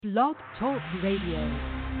Blog Talk Radio.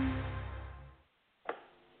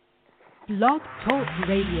 Blog Talk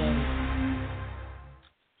Radio.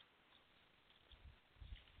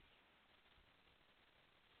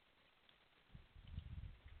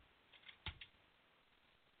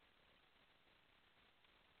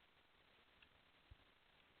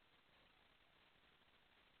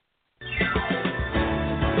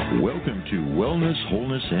 Welcome to Wellness,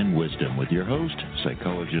 Wholeness, and Wisdom with your host,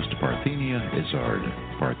 Psychologist Parthenia Izzard.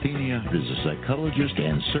 Parthenia is a psychologist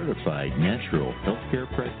and certified natural healthcare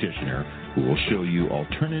practitioner who will show you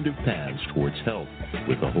alternative paths towards health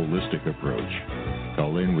with a holistic approach.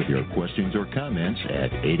 Call in with your questions or comments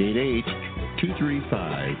at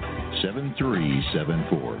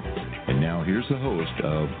 888-235-7374. And now here's the host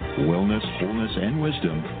of Wellness, Wholeness, and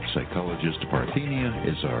Wisdom, Psychologist Parthenia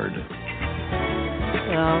Izzard.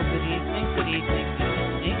 Well, good evening.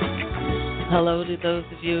 Hello to those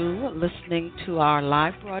of you listening to our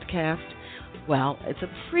live broadcast. Well, it's a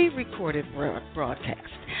pre-recorded broadcast.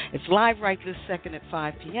 It's live right this second at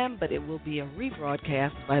 5 p.m., but it will be a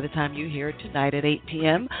rebroadcast by the time you hear it tonight at 8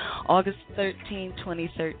 p.m., August 13,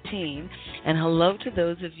 2013. And hello to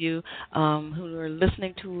those of you who are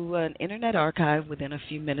listening to an internet archive within a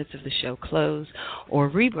few minutes of the show close or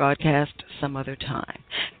rebroadcast some other time.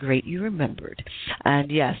 Great you remembered.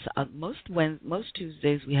 And yes, most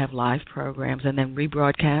Tuesdays we have live programs and then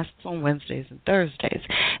rebroadcasts on Wednesdays and Thursdays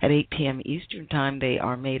at 8 p.m. Eastern Time. They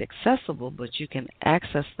are made accessible, but you can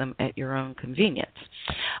access them at your own convenience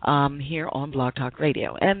here on Blog Talk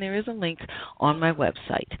Radio. And there is a link on my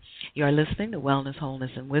website. You are listening to Wellness,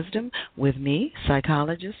 Wholeness, and Wisdom with me,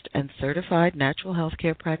 psychologist and certified natural health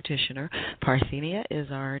care practitioner, Parthenia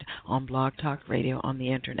Izzard, on Blog Talk Radio on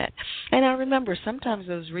the Internet. And now remember, sometimes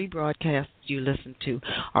those rebroadcasts you listen to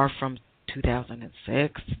are from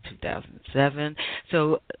 2006, 2007,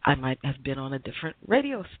 so I might have been on a different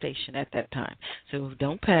radio station at that time. So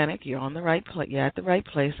don't panic, you're on the right you're at the right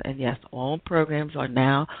place, and yes, all programs are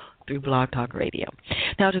now through Blog Talk Radio.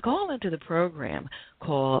 Now, to call into the program,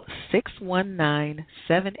 call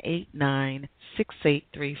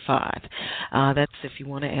 619-789-6835. That's if you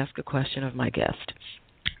want to ask a question of my guest.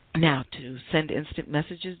 Now, to send instant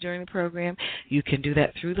messages during the program, you can do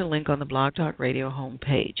that through the link on the Blog Talk Radio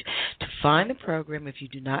homepage. To find the program, if you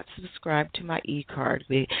do not subscribe to my e-card,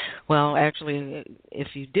 actually,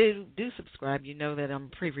 if you do subscribe, you know that I'm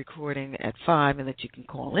pre-recording at 5 and that you can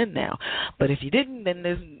call in now. But if you didn't, then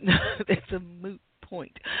there's a moot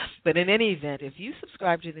point. But in any event, if you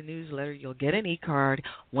subscribe to the newsletter, you'll get an e-card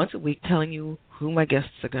once a week telling you who my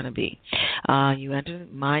guests are going to be. You enter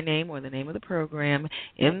my name or the name of the program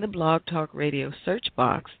in the Blog Talk Radio search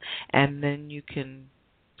box, and then you can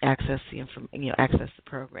access the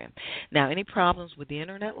program. Now, any problems with the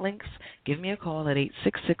internet links, give me a call at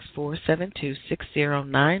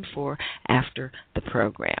 866-472-6094 after the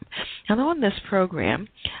program. And on this program,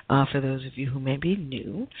 for those of you who may be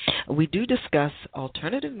new, we do discuss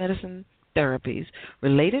alternative medicine therapies,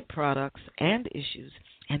 related products, and issues,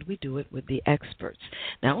 and we do it with the experts.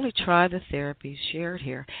 Now, only try the therapies shared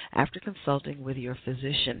here after consulting with your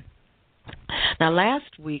physician. Now,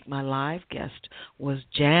 last week, my live guest was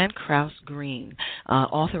Jan Kraus-Green,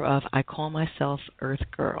 author of I Call Myself Earth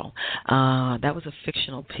Girl. That was a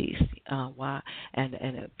fictional piece, and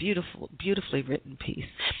a beautifully written piece.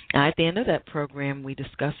 At the end of that program, we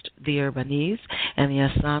discussed the Urbanese and the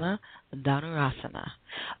Asana Dhanurasana.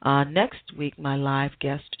 Next week, my live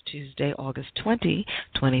guest, Tuesday, August 20,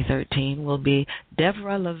 2013, will be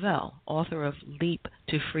Deborah Lavelle, author of Leap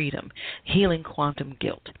to Freedom, Healing Quantum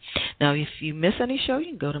Guilt. Now, if you miss any show, you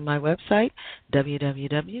can go to my website,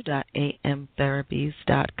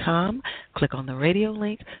 www.amtherapies.com, click on the radio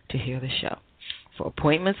link to hear the show. For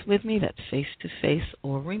appointments with me, that's face-to-face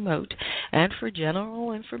or remote, and for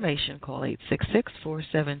general information, call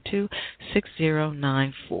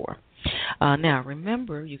 866-472-6094. Now,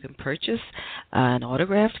 remember, you can purchase an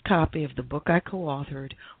autographed copy of the book I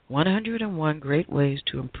co-authored, 101 Great Ways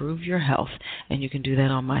to Improve Your Health, and you can do that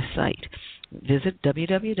on my site. Visit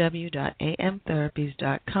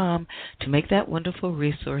www.amtherapies.com to make that wonderful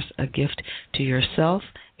resource a gift to yourself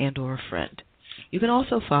and or a friend. You can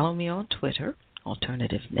also follow me on Twitter,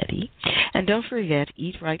 Alternative Nettie. And don't forget,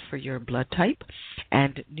 eat right for your blood type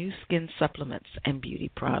and new skin supplements and beauty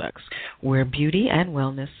products, where beauty and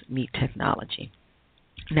wellness meet technology.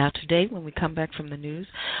 Now, today, when we come back from the news,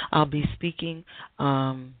 I'll be speaking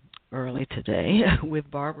early today with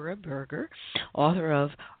Barbara Berger, author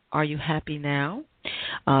of Are You Happy Now?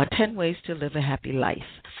 10 Ways to Live a Happy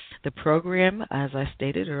Life. The program, as I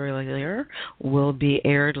stated earlier, will be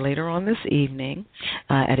aired later on this evening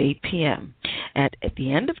at 8 p.m. At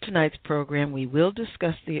the end of tonight's program, we will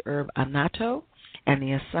discuss the herb anato and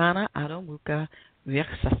the asana Adho Mukha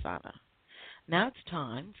Virksasana. Now it's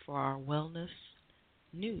time for our wellness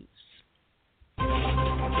news.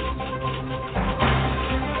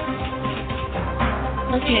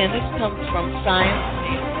 Okay, and this comes from Science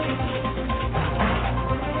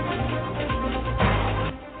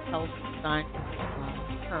Health Science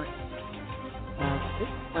Current.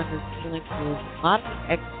 This one is dealing with moderate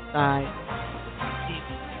exercise.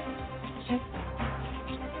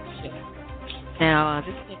 Now,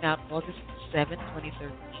 this came out August 7,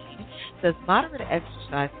 2013. It says moderate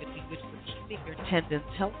exercise could be good for keeping your tendons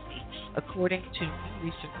healthy, according to new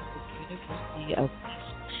research at the University of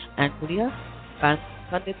East Anglia,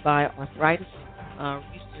 funded by Arthritis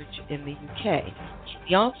Research in the UK.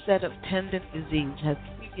 The onset of tendon disease has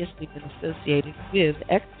previously been associated with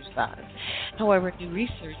exercise. However, new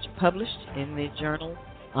research published in the journal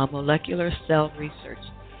Molecular Cell Research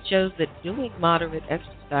shows that doing moderate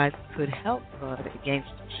exercise could help guard against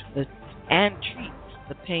and treat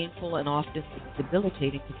the painful and often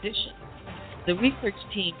debilitating condition. The research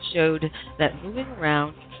team showed that moving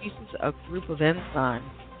around increases a group of enzymes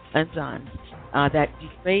that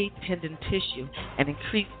degrade tendon tissue and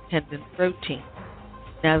increase tendon protein.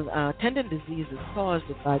 Now, tendon disease is caused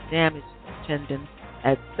by damage to tendons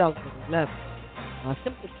at cellular level.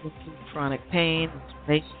 Symptoms include chronic pain,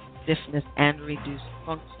 inflammation, stiffness, and reduced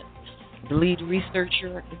function. The lead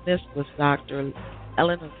researcher in this was Dr.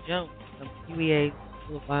 Eleanor Jones from UEA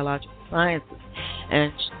School of Biological Sciences,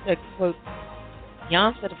 and she said, quote, "The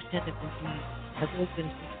onset of tendon disease has always been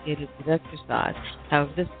associated with exercise.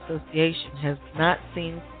 However, this association has not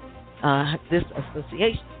been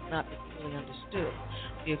fully understood.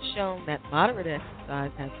 We have shown that moderate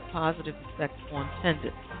exercise has a positive effect on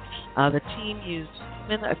tendons. The team used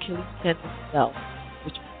human Achilles tendon cells,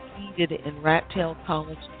 which were seeded in rat tail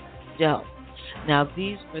collagen gel. Now,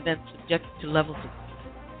 these were then subjected to levels of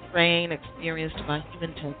strain experienced by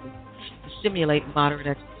human tendons to stimulate moderate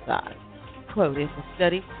exercise. Quote, in the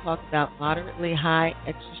study, we talked about moderately high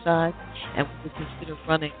exercise, and we would consider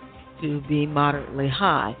running to be moderately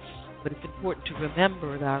high. But it's important to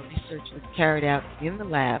remember that our research was carried out in the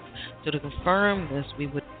lab, so to confirm this, we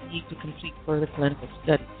would need to complete further clinical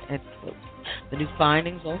studies." End quote. The new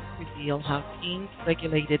findings also reveal how genes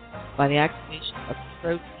regulated by the activation of the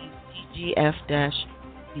protein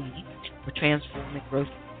TGF-B were transforming growth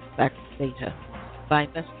factor beta. By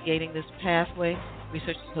investigating this pathway,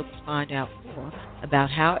 researchers hope to find out more about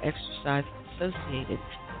how exercise is associated with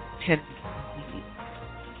tendon disease.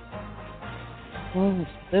 Well, if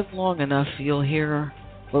you live long enough, you'll hear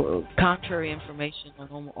contrary information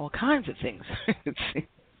on all kinds of things.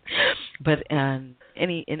 But in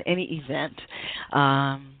any event,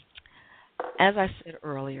 as I said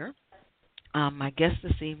earlier, my guest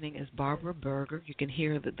this evening is Barbara Berger. You can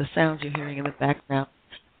hear that the sounds you're hearing in the background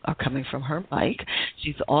are coming from her mic.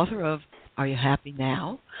 She's the author of Are You Happy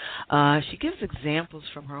Now? She gives examples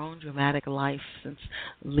from her own dramatic life since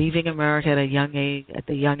leaving America at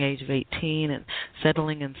the young age of 18 and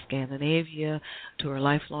settling in Scandinavia, to her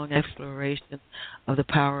lifelong exploration of the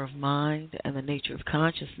power of mind and the nature of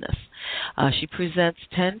consciousness. She presents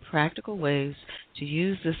 10 practical ways to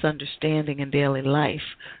use this understanding in daily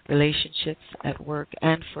life, relationships, at work,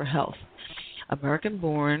 and for health.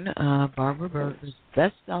 American-born, Barbara Berger is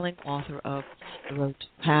best-selling author of The Road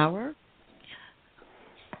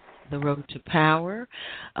to Power,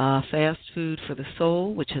 Fast Food for the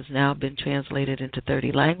Soul, which has now been translated into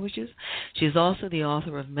 30 languages. She is also the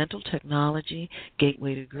author of Mental Technology,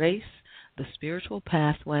 Gateway to Grace, The Spiritual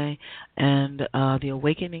Pathway, and The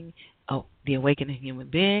Awakening Human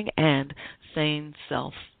Being, and Sane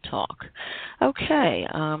Self-Talk. Okay,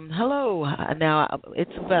 hello. Now,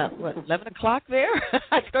 it's about, 11 o'clock there?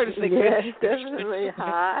 I started thinking. Yes, definitely.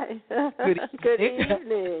 Hi. Good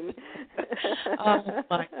evening. Oh,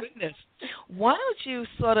 my goodness. Why don't you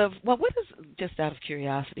what is, just out of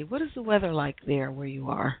curiosity, what is the weather like there where you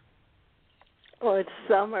are? Well, it's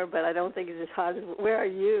summer, but I don't think it's as hot as, where are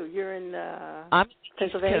you? You're in I'm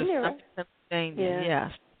Pennsylvania, right? I'm in Pennsylvania,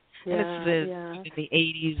 yes. Yeah, And it's in the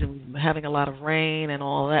 80s, and we're having a lot of rain and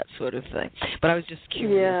all that sort of thing. But I was just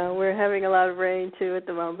curious. Yeah, we're having a lot of rain, too, at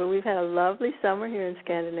the moment. But we've had a lovely summer here in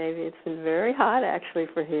Scandinavia. It's been very hot, actually,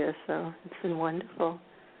 for here, so it's been wonderful.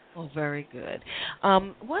 Oh, very good.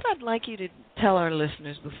 What I'd like you to tell our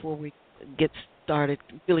listeners before we get started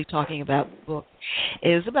really talking about the book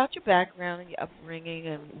is about your background and your upbringing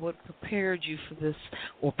and what prepared you for this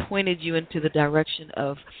or pointed you into the direction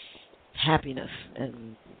of happiness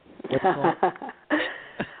and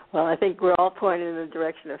Well, I think we're all pointed in the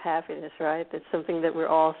direction of happiness, right? That's something that we're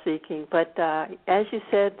all seeking. But as you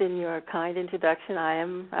said in your kind introduction,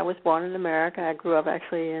 I was born in America. I grew up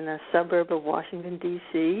actually in a suburb of Washington,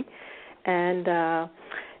 D.C., and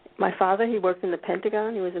my father, he worked in the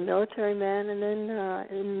Pentagon. He was a military man, and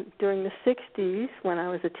then during the 60s, when I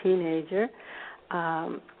was a teenager, I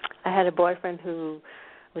had a boyfriend who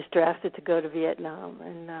was drafted to go to Vietnam,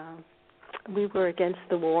 and we were against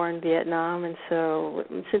the war in Vietnam, and so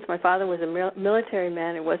since my father was a military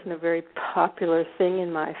man, it wasn't a very popular thing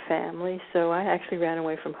in my family, so I actually ran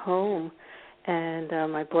away from home, and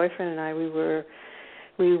my boyfriend and I, we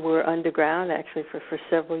were underground actually for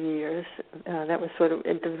several years. That was sort of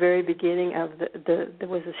at the very beginning of there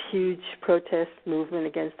was this huge protest movement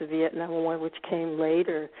against the Vietnam War, which came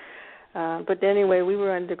later. But anyway, we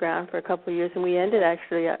were underground for a couple of years, and we ended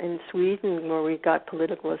actually in Sweden, where we got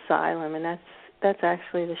political asylum, and that's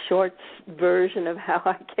actually the short version of how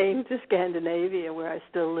I came to Scandinavia, where I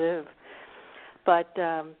still live. But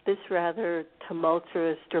this rather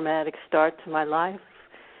tumultuous, dramatic start to my life,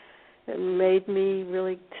 it made me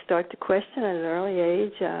really start to question at an early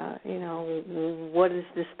age, what is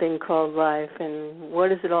this thing called life, and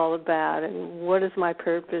what is it all about, and what is my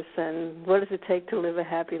purpose, and what does it take to live a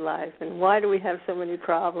happy life, and why do we have so many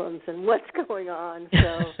problems, and what's going on?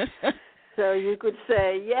 So you could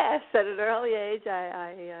say, yes, at an early age,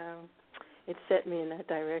 it set me in that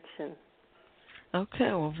direction. Okay,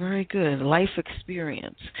 well, very good. Life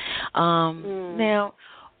experience. Now,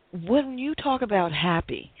 when you talk about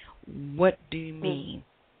happy, what do you mean?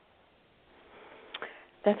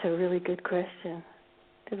 That's a really good question.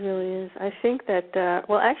 It really is. I think that,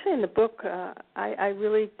 actually in the book, I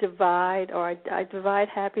really divide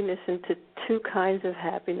happiness into two kinds of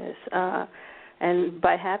happiness. And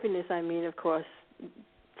by happiness, I mean, of course,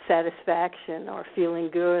 satisfaction or feeling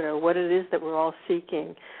good or what it is that we're all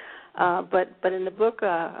seeking. But in the book,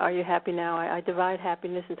 Are You Happy Now?, I divide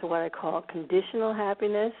happiness into what I call conditional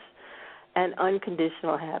happiness and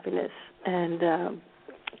unconditional happiness. And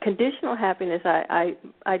conditional happiness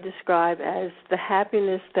I describe as the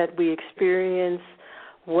happiness that we experience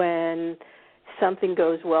when something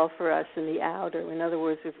goes well for us in the outer. In other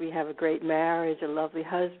words, if we have a great marriage, a lovely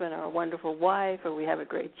husband, or a wonderful wife, or we have a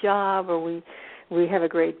great job, or we have a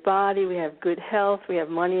great body, we have good health, we have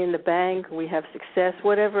money in the bank, we have success,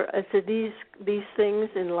 whatever. So these things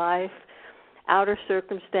in life, outer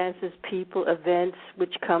circumstances, people, events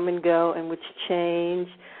which come and go and which change,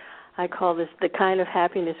 I call this the kind of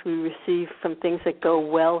happiness we receive from things that go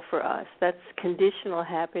well for us. That's conditional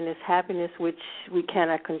happiness, happiness which we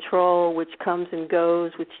cannot control, which comes and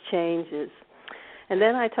goes, which changes. And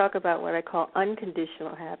then I talk about what I call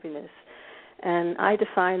unconditional happiness. And I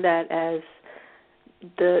define that as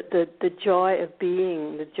the joy of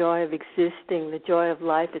being, the joy of existing, the joy of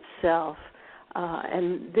life itself.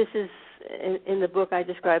 And this is, in the book, I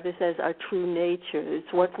describe this as our true nature. It's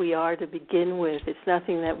what we are to begin with. It's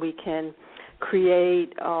nothing that we can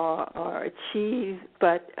create or achieve,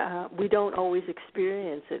 but we don't always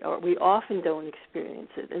experience it, or we often don't experience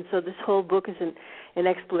it. And so this whole book is an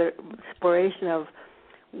exploration of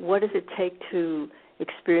what does it take to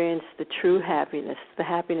experience the true happiness, the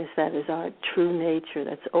happiness that is our true nature,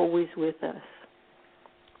 that's always with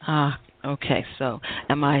us. Okay. So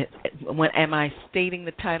am I stating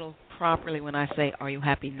the title properly when I say, "Are you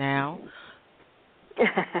happy now?"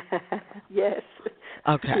 Yes.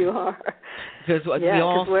 Okay. You are. Because we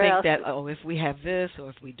all think that, if we have this, or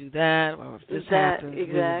if we do that, or if this happens, we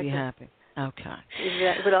will be happy. Okay.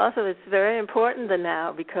 Exactly. But also it's very important, the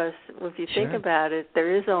now, because if you think about it,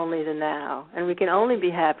 there is only the now, and we can only be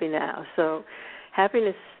happy now. So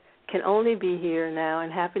happiness can only be here now,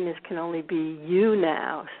 and happiness can only be you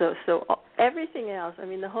now. So everything else, I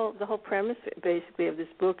mean, the whole premise basically of this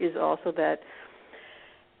book is also that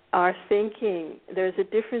our thinking, there's a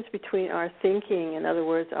difference between our thinking, in other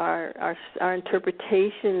words, our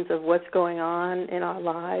interpretations of what's going on in our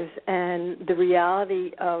lives, and the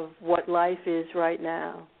reality of what life is right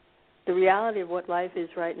now. The reality of what life is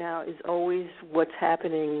right now is always what's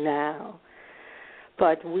happening now.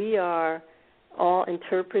 But we are all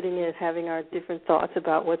interpreting it, having our different thoughts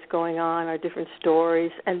about what's going on, our different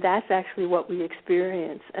stories, and that's actually what we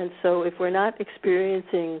experience. And so if we're not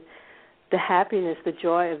experiencing the happiness, the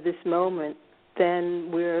joy of this moment, then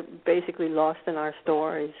we're basically lost in our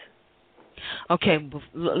stories. Okay,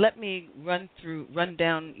 let me run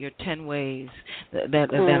down your 10 ways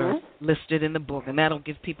that are listed in the book, and that'll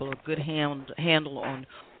give people a good handle on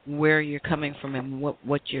where you're coming from and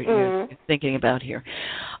what you're thinking about here.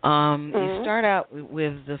 You start out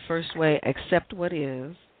with the first way, accept what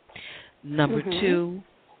is. Number 2,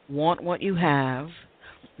 want what you have.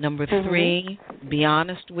 Number 3, be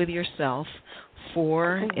honest with yourself.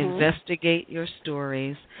 4, investigate your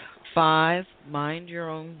stories. 5, mind your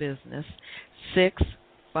own business. 6,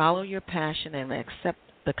 follow your passion and accept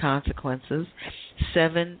the consequences.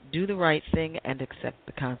 7, do the right thing and accept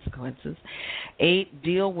the consequences. 8,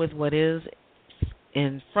 deal with what is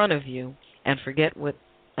in front of you and forget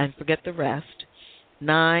the rest.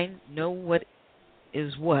 9, know what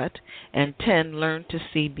is what. And 10, learn to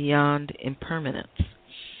see beyond impermanence.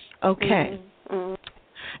 Okay.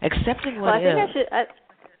 Accepting what is.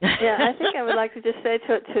 I think I would like to just say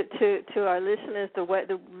to our listeners the way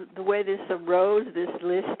this arose, this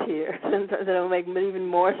list here, that'll make even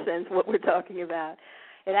more sense what we're talking about.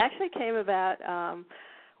 It actually came about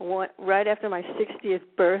right after my 60th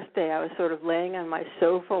birthday. I was sort of laying on my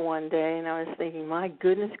sofa one day, and I was thinking, my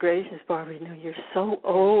goodness gracious, Barbara, you're so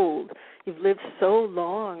old. You've lived so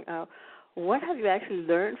long. What have you actually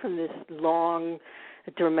learned from this long,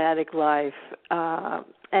 dramatic life?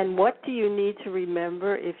 And what do you need to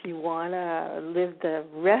remember if you want to live the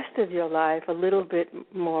rest of your life a little bit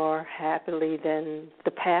more happily than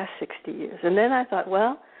the past 60 years? And then I thought,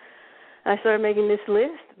 I started making this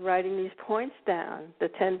list, writing these points down, the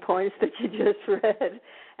 10 points that you just read.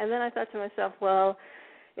 And then I thought to myself,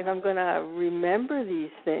 if I'm going to remember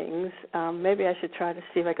these things, maybe I should try to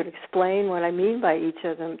see if I could explain what I mean by each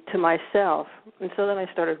of them to myself. And so then I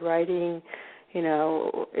started writing,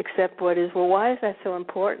 accept what is. Why is that so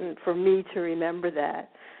important for me to remember that?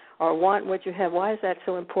 Or want what you have. Why is that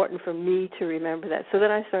so important for me to remember that? So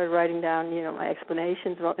then I started writing down, my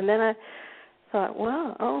explanations. And then I thought,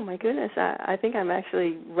 oh my goodness, I think I'm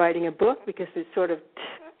actually writing a book, because it sort of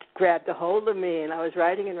grabbed a hold of me, and I was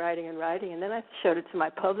writing and writing and writing. And then I showed it to my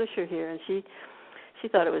publisher here, and she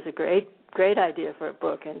thought it was a great idea for a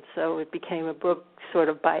book. And so it became a book sort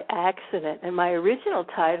of by accident. And my original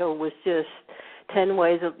title was just 10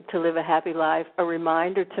 Ways to Live a Happy Life, a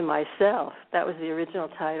reminder to myself. That was the original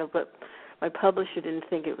title, but my publisher didn't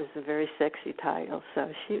think it was a very sexy title,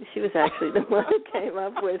 so she was actually the one who came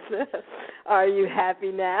up with Are You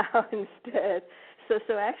Happy Now instead.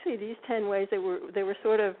 So actually these 10 ways, they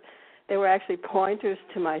were actually pointers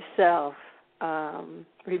to myself,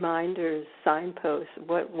 reminders, signposts.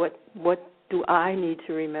 What do I need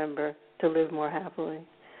to remember to live more happily?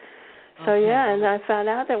 So and I found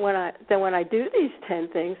out that when I do these 10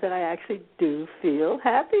 things, that I actually do feel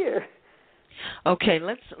happier. Okay,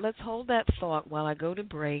 let's hold that thought while I go to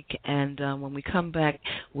break, and when we come back,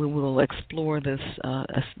 we will explore this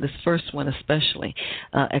first one, especially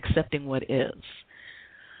accepting what is.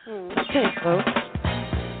 Okay, folks,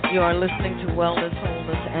 you are listening to Wellness,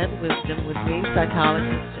 Wholeness, and Wisdom with me,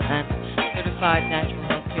 psychologist and certified natural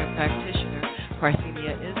health care practitioner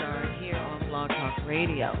Parthenia Izzard, here on Blog Talk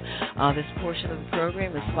Radio. This portion of the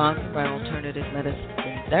program is sponsored by Alternative Medicine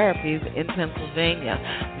Therapies in Pennsylvania.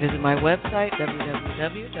 Visit my website,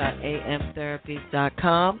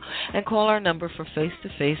 www.amtherapies.com, and call our number for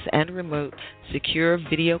face-to-face and remote secure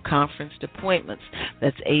video conference appointments.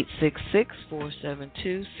 That's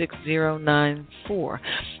 866-472-6094.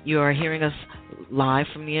 You are hearing us live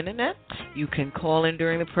from the Internet. You can call in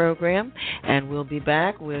during the program, and we'll be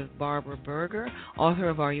back with Barbara Berger, author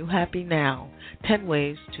of Are You Happy Now? 10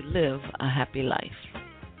 Ways to Live a Happy Life.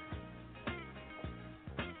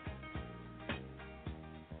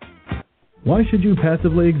 Why should you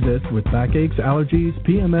passively exist with backaches, allergies,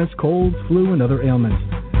 PMS, colds, flu, and other ailments?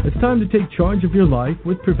 It's time to take charge of your life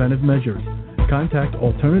with preventive measures. Contact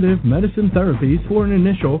Alternative Medicine Therapies for an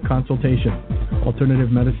initial consultation. Alternative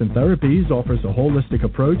Medicine Therapies offers a holistic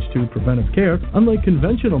approach to preventive care, unlike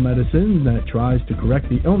conventional medicine that tries to correct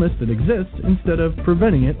the illness that exists instead of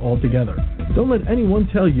preventing it altogether. Don't let anyone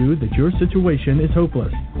tell you that your situation is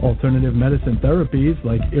hopeless. Alternative medicine therapies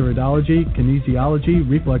like iridology, kinesiology,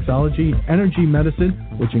 reflexology, energy medicine,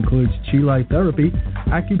 which includes chi light therapy,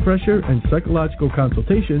 acupressure, and psychological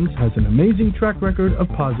consultations, has an amazing track record of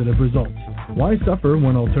positive results. Why suffer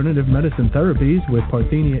when Alternative Medicine Therapies with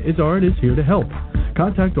Parthenia Izzard is here to help?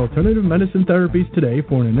 Contact Alternative Medicine Therapies today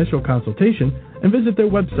for an initial consultation and visit their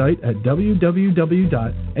website at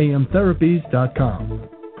www.amtherapies.com.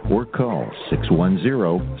 Or call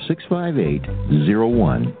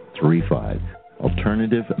 610-658-0135.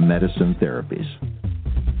 Alternative Medicine Therapies.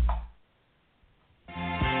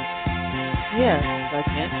 Yes, like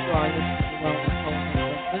mentioned, are listening to Wellness, Wholeness, and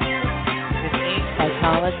Wisdom with me,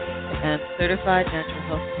 psychologist and certified natural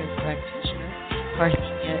health care practitioner,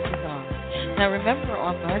 Parthenia Izzard. Now remember,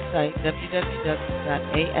 on my site,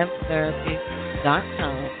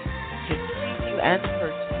 www.amtherapies.com, you can preview and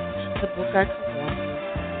purchase the book I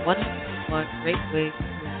co-authored, 101 Great Ways to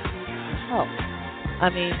Improve Your Health. I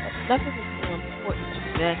mean, nothing is more important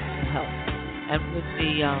than your health. And with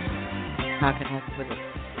the, how can I put it,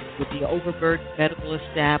 with the overburdened medical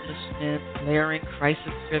establishment, blaring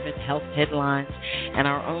crisis-driven health headlines, and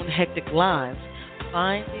our own hectic lives,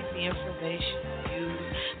 finding the information you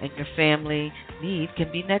and your family need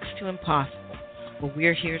can be next to impossible. Well,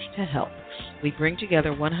 we're here to help. We bring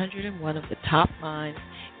together 101 of the top minds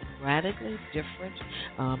in radically different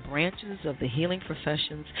branches of the healing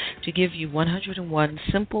professions to give you 101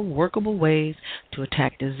 simple, workable ways to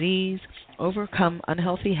attack disease, overcome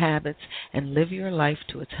unhealthy habits, and live your life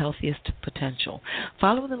to its healthiest potential.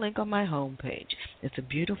 Follow the link on my homepage. It's a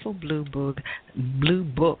beautiful blue book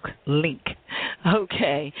link.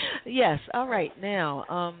 Okay. Yes. All right.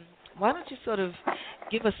 Now, why don't you sort of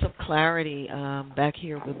give us some clarity back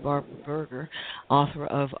here with Barbara Berger, author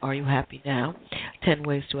of Are You Happy Now? 10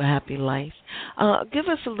 Ways to a Happy Life. Give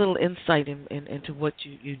us a little insight into what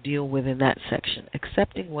you deal with in that section,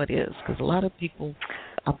 accepting what is, because a lot of people,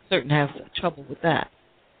 I'm certain, have trouble with that.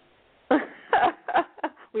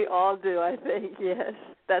 We all do, I think, yes.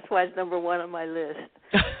 That's why it's number one on my list.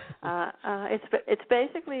 It's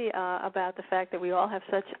basically about the fact that we all have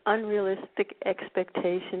such unrealistic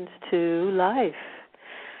expectations to life.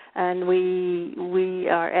 And we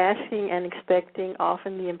are asking and expecting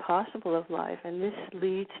often the impossible of life, and this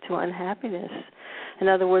leads to unhappiness. In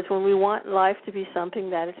other words, when we want life to be something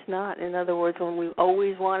that it's not. In other words, when we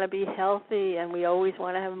always want to be healthy and we always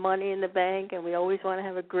want to have money in the bank and we always want to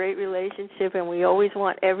have a great relationship and we always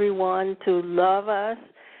want everyone to love us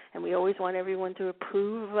and we always want everyone to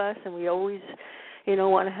approve of us and we always,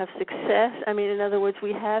 want to have success. I mean, in other words,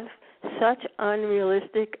 we have such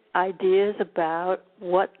unrealistic ideas about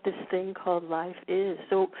what this thing called life is.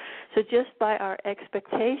 So just by our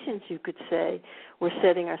expectations, you could say, we're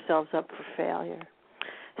setting ourselves up for failure.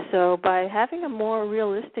 So by having a more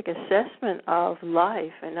realistic assessment of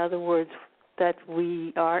life, in other words, that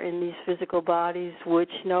we are in these physical bodies, which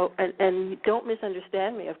and don't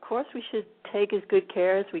misunderstand me, of course we should take as good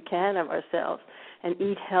care as we can of ourselves and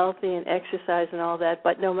eat healthy and exercise and all that,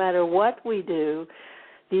 but no matter what we do,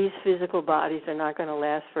 these physical bodies are not going to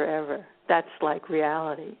last forever. That's like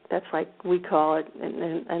reality. That's like we call it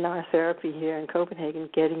in our therapy here in Copenhagen,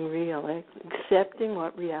 getting real, accepting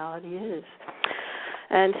what reality is.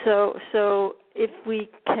 And so if we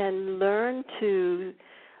can learn to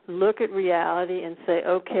look at reality and say,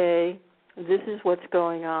 okay, this is what's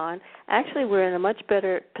going on, actually we're in a much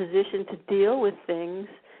better position to deal with things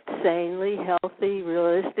sanely, healthy,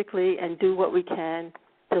 realistically, and do what we can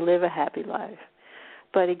to live a happy life.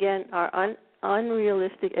 But again, our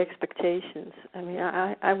unrealistic expectations. I mean,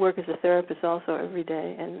 I work as a therapist also every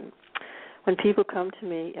day, and when people come to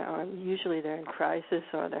me, usually they're in crisis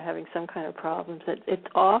or they're having some kind of problems, it's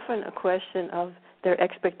often a question of their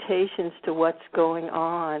expectations to what's going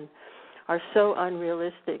on are so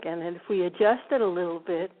unrealistic. And if we adjust it a little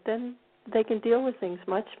bit, then they can deal with things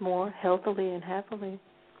much more healthily and happily.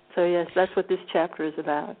 So, yes, that's what this chapter is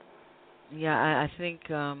about. Yeah, I think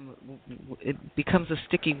it becomes a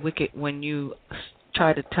sticky wicket when you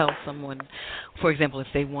try to tell someone, for example, if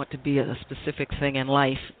they want to be a specific thing in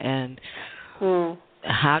life, and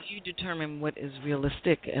how do you determine what is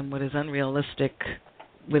realistic and what is unrealistic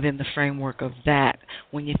within the framework of that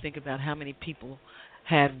when you think about how many people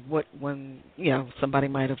had when somebody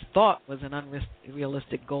might have thought was an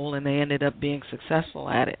unrealistic goal and they ended up being successful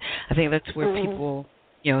at it. I think that's where people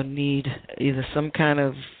need either some kind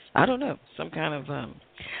of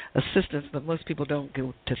assistance, but most people don't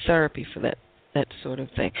go to therapy for that sort of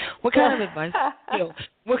thing. What kind of advice?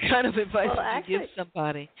 What kind of advice would you give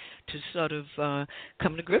somebody to sort of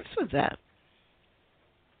come to grips with that?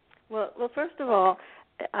 Well, first of all,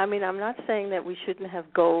 I mean, I'm not saying that we shouldn't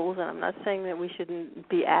have goals, and I'm not saying that we shouldn't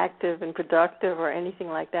be active and productive or anything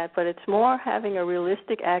like that. But it's more having a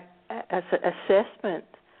realistic assessment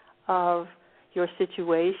of your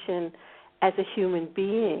situation as a human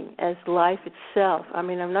being, as life itself. I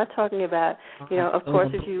mean, I'm not talking about, of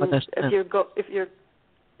course, if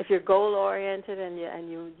you're goal oriented and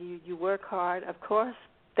you work hard, of course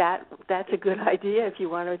that's a good idea if you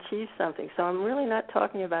want to achieve something. So I'm really not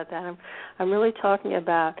talking about that. I'm really talking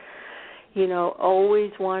about,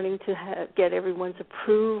 always wanting to get everyone's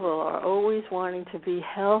approval, or always wanting to be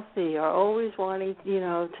healthy, or always wanting,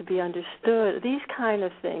 to be understood. These kind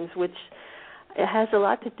of things, which it has a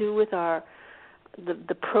lot to do with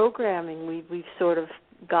the programming we've sort of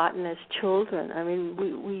gotten as children. I mean,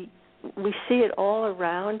 we see it all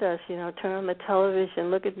around us. Turn on the television,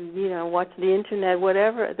 look at watch the internet,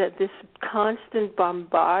 whatever. That this constant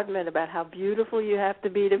bombardment about how beautiful you have to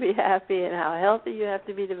be happy, and how healthy you have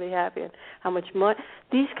to be happy, and how much money.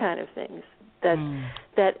 These kind of things.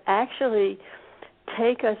 that actually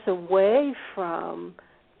take us away from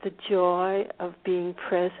the joy of being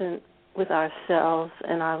present with ourselves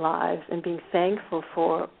and our lives and being thankful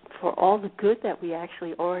for all the good that we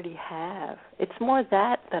actually already have. It's more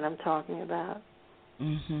that I'm talking about.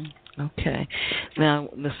 Mhm. Okay. Now,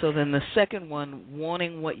 so then the second one,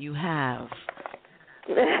 wanting what you have.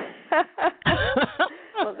 Well,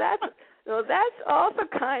 that's also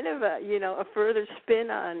kind of a further spin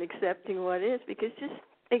on accepting what is, because just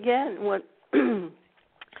again, what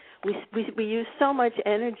we use so much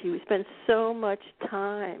energy, we spend so much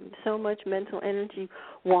time, so much mental energy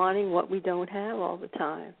wanting what we don't have all the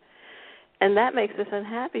time, and that makes us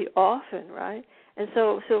unhappy often, right? And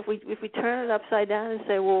so if we turn it upside down and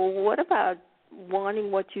say, well, what about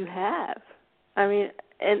wanting what you have? I mean,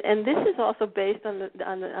 and this is also based on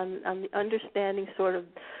the understanding, sort of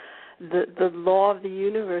the law of the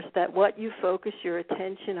universe, that what you focus your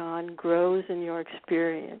attention on grows in your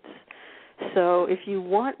experience. So if you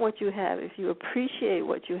want what you have, if you appreciate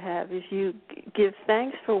what you have, if you give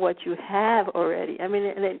thanks for what you have already, I mean,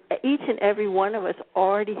 and each and every one of us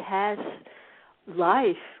already has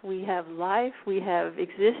life. We have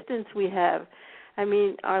existence, I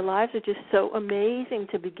mean, our lives are just so amazing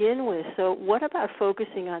to begin with. So what about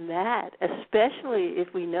focusing on that, especially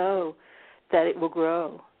if we know that it will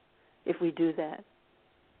grow if we do that?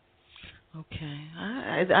 Okay.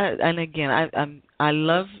 And again, I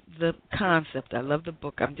love the concept. I love the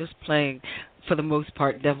book. I'm just playing, for the most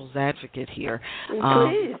part, devil's advocate here.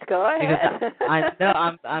 Please go ahead.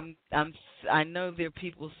 I know there are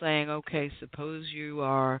people saying, okay, suppose you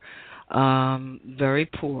are very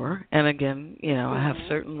poor, and again, have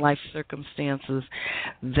certain life circumstances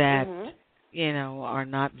that are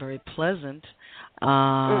not very pleasant.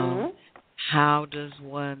 How does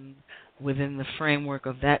one, within the framework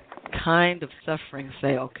of that kind of suffering,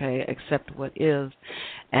 say, okay, accept what is,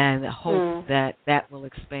 and hope that will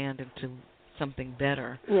expand into something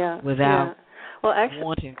better without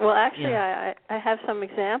wanting? Well, actually, I have some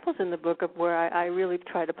examples in the book of where I really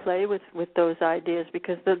try to play with those ideas,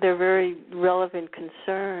 because they're very relevant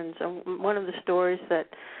concerns. And one of the stories that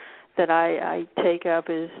I take up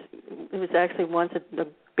it was actually once a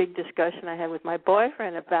big discussion I had with my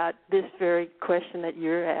boyfriend about this very question that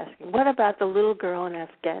you're asking. What about the little girl in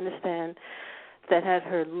Afghanistan that had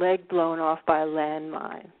her leg blown off by a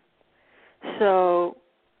landmine? So,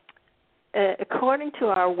 according to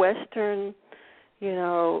our Western,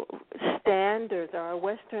 standards, our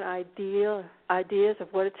Western ideas of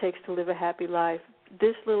what it takes to live a happy life,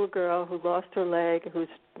 this little girl who lost her leg, who's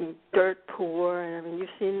dirt poor, and I mean, you've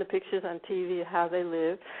seen the pictures on TV of how they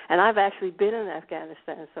live, and I've actually been in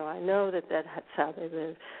Afghanistan, so I know that's how they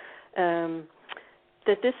live.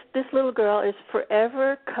 That this little girl is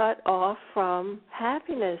forever cut off from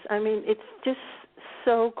happiness. I mean, it's just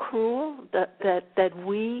so cruel that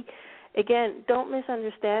we, again, don't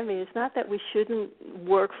misunderstand me. It's not that we shouldn't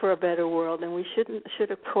work for a better world, and we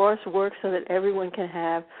should of course work so that everyone can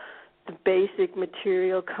have the basic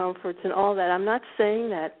material comforts and all that. I'm not saying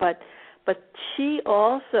that, but she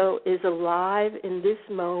also is alive in this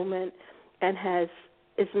moment and has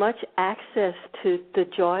as much access to the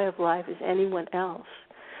joy of life as anyone else.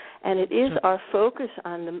 And it is our focus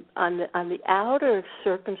on the outer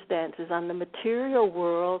circumstances, on the material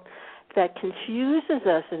world, that confuses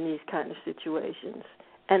us in these kind of situations.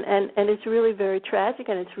 And it's really very tragic,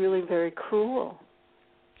 and it's really very cruel.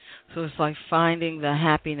 So it's like finding the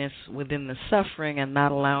happiness within the suffering and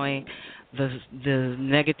not allowing the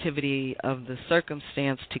negativity of the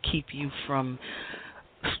circumstance to keep you from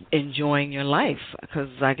enjoying your life. Because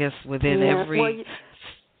I guess within every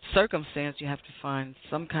circumstance you have to find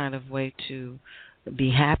some kind of way to be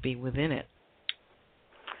happy within it.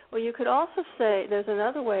 Well, you could also say, there's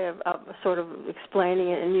another way of sort of explaining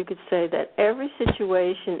it, and you could say that every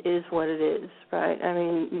situation is what it is, right? I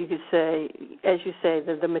mean, you could say, as you say,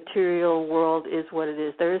 that the material world is what it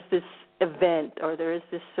is. There is this event or there is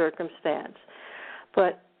this circumstance.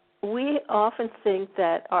 But we often think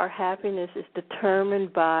that our happiness is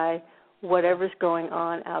determined by whatever's going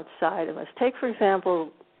on outside of us. Take, for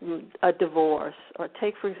example, a divorce, or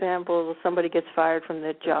take, for example, somebody gets fired from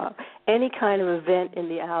their job, any kind of event in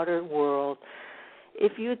the outer world.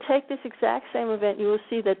 If you take this exact same event, you will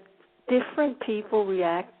see that different people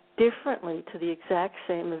react differently to the exact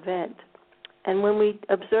same event. And when we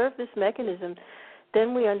observe this mechanism,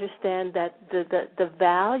 then we understand that the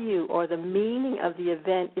value or the meaning of the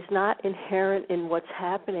event is not inherent in what's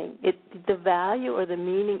happening. The value or the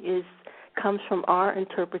meaning comes from our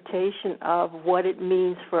interpretation of what it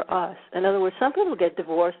means for us. In other words, some people get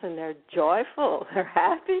divorced and they're joyful, they're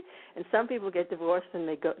happy, and some people get divorced and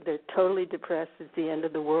they're totally depressed. It's the end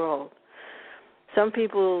of the world. Some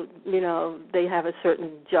people, they have a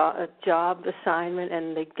certain job assignment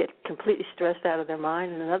and they get completely stressed out of their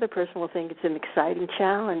mind, and another person will think it's an exciting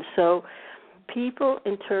challenge. So people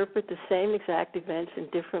interpret the same exact events in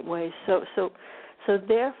different ways. So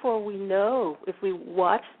therefore we know, if we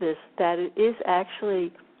watch this, that it is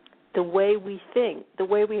actually the way we think, the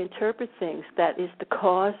way we interpret things, that is the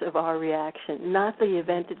cause of our reaction, not the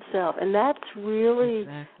event itself. And that's really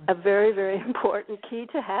a very, very important key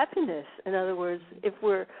to happiness. In other words, if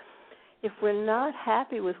we're not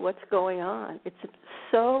happy with what's going on, it's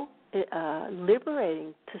so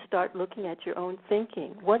liberating to start looking at your own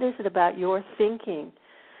thinking. What is it about your thinking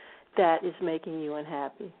that is making you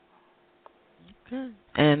unhappy? Okay.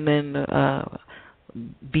 And then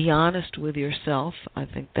be honest with yourself. I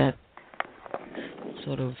think that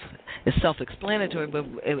sort of is self-explanatory, but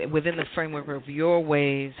within the framework of your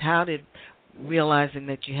ways, how did realizing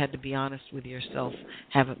that you had to be honest with yourself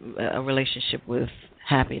have a relationship with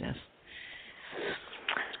happiness?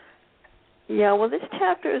 Yeah, well, this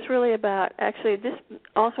chapter is really about, actually, this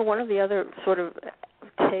also one of the other sort of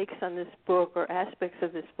takes on this book or aspects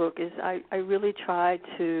of this book is I really try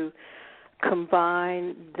to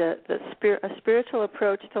combine a spiritual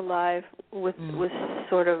approach to life with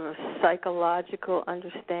sort of a psychological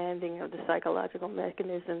understanding of the psychological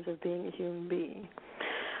mechanisms of being a human being.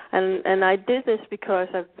 And I did this because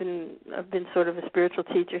I've been sort of a spiritual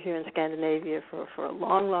teacher here in Scandinavia for a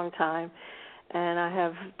long, long time. And I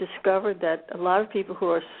have discovered that a lot of people who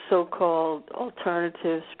are so-called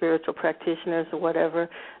alternative spiritual practitioners or whatever,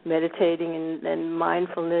 meditating and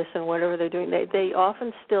mindfulness and whatever they're doing, they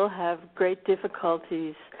often still have great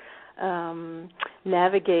difficulties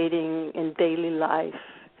navigating in daily life.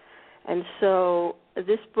 And so in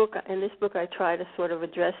this book I try to sort of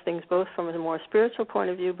address things both from a more spiritual point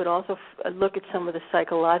of view, but also look at some of the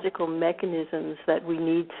psychological mechanisms that we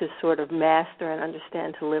need to sort of master and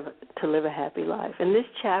understand to live a happy life. And this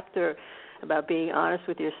chapter about being honest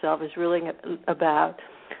with yourself is really about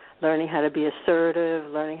learning how to be assertive,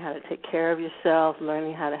 learning how to take care of yourself,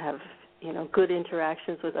 learning how to have good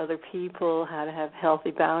interactions with other people, how to have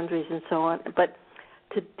healthy boundaries and so on. But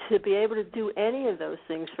to be able to do any of those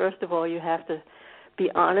things, first of all, you have to be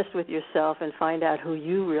honest with yourself and find out who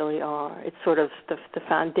you really are. It's sort of the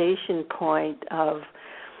foundation point of,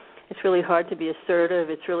 it's really hard to be assertive,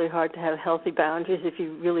 it's really hard to have healthy boundaries if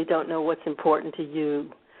you really don't know what's important to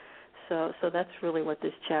you. So that's really what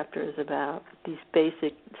this chapter is about, these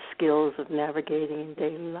basic skills of navigating in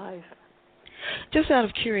daily life. Just out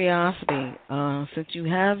of curiosity, since you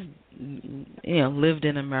have lived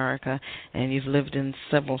in America and you've lived in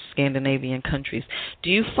several Scandinavian countries,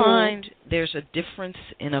 do you find there's a difference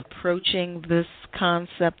in approaching this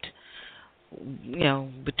concept,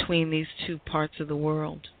 between these two parts of the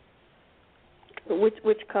world?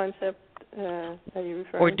 Which concept are you referring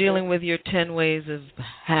to? Or dealing with your 10 ways of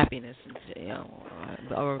happiness,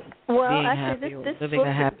 or being happy, or living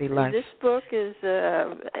a happy life. This book is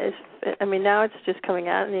now it's just coming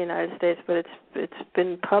out in the United States, but it's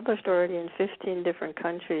been published already in 15 different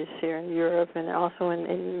countries here in Europe, and also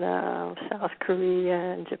in South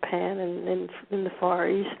Korea and Japan and in the Far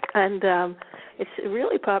East. And it's a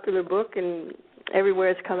really popular book, and everywhere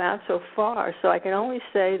it's come out so far. So I can only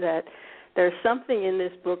say that there's something in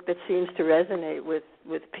this book that seems to resonate with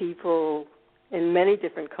people in many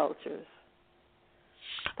different cultures.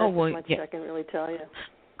 That's as much as I can really tell you.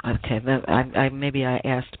 Okay, maybe I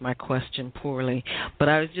asked my question poorly, but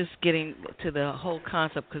I was just getting to the whole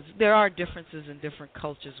concept, because there are differences in different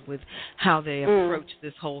cultures with how they approach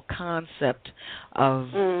this whole concept of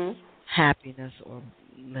happiness or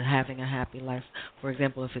having a happy life. For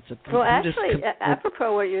example, if it's a Buddhist... Well, actually,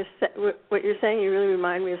 apropos what you're saying, you really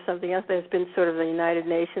remind me of something else. There's been sort of the United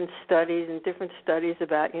Nations studies and different studies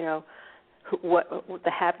about, what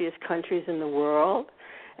the happiest countries in the world.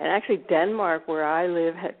 And actually, Denmark, where I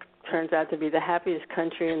live, turns out to be the happiest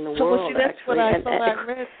country in the world. That's what I thought I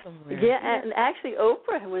read somewhere. Yeah, and actually,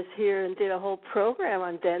 Oprah was here and did a whole program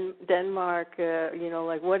on Denmark.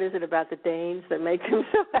 Like, what is it about the Danes that makes them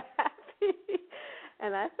so happy?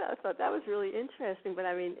 And I thought that was really interesting. But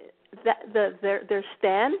I mean, their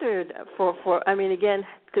standard again,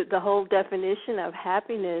 the whole definition of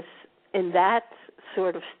happiness in that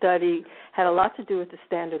sort of study had a lot to do with the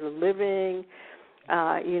standard of living.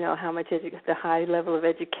 How much the high level of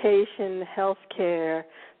education, health care,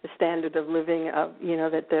 the standard of living of,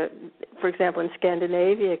 for example, in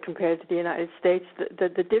Scandinavia compared to the United States,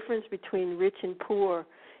 the difference between rich and poor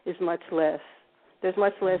is much less. There's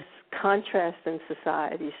much less contrast in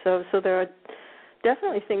society. So there are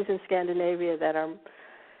definitely things in Scandinavia that are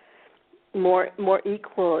more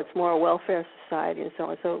equal. It's more a welfare society and so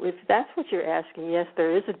on. So if that's what you're asking, yes,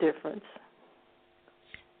 there is a difference.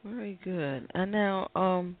 Very good. And now,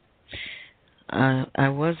 I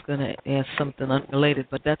was going to ask something unrelated,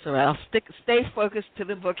 but that's all right. I'll stay focused to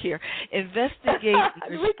the book here. Investigate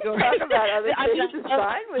your we can talk about other things. It's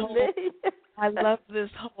fine with me. I love this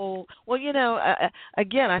whole. Well,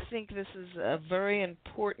 again, I think this is a very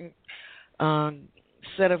important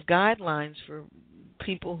set of guidelines for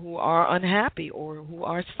people who are unhappy or who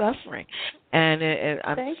are suffering, and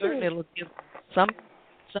I'm certain it'll give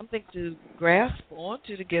something to grasp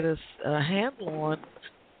onto to get us a handle on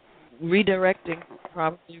redirecting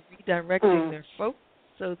their focus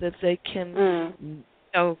so that they can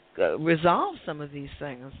resolve some of these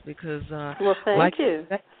things. Because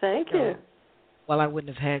thank you. Well, I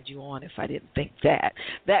wouldn't have had you on if I didn't think that.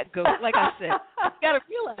 That goes, like I said, you got to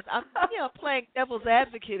realize I'm playing devil's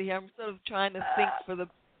advocate here. I'm sort of trying to think for the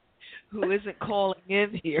who isn't calling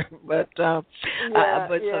in here, but I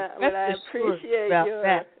appreciate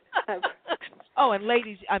your. Oh, and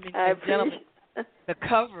ladies, and gentlemen, the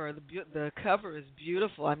cover is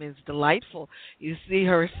beautiful. I mean, it's delightful. You see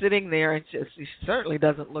her sitting there, and she certainly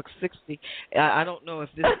doesn't look 60. I don't know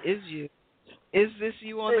if this is you. Is this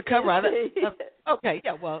you on the cover? Okay,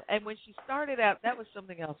 yeah, well, and when she started out, that was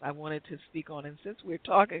something else I wanted to speak on. And since we're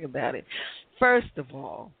talking about it, first of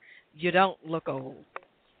all, you don't look old.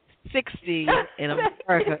 60 in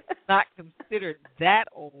America is not considered that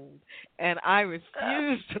old, and I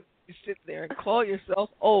refuse to sit there and call yourself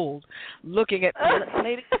old looking at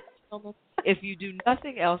ladies and gentlemen, if you do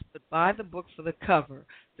nothing else but buy the book for the cover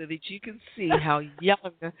so that you can see how young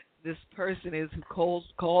this person is who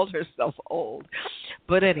called herself old.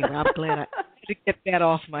 But anyway, I'm glad I to get that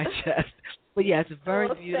off my chest. But yeah, it's very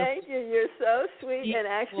beautiful. Thank you. You're so sweet. And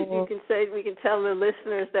actually, we can tell the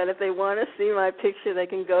listeners that if they want to see my picture, they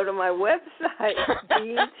can go to my website,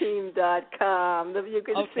 beamteam.com. You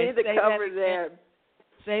can see the cover there.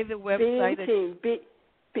 Say the website. Beam Team.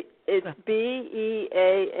 It's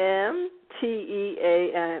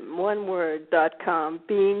BEAMTEAM, one word, .com,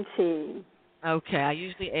 Beam Team. Okay, I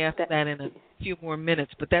usually ask that in a few more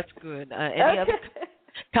minutes, but that's good. Any other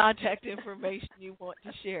contact information you want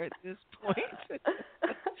to share at this point?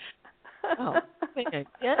 Oh, man,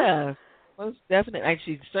 yeah, most definitely. And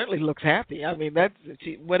she certainly looks happy. I mean,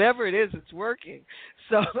 whatever it is, it's working.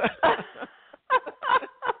 So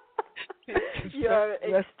you're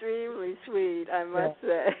extremely sweet, I must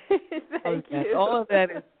say. Thank you. All of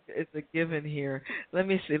that is a given here. Let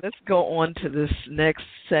me see. Let's go on to this next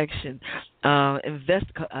section.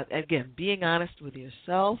 Again, being honest with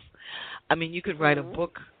yourself. I mean, you could write a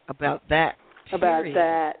book about that. About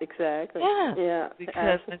that, exactly. Yeah.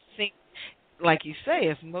 Because I think, like you say,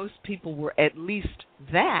 if most people were at least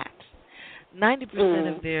that,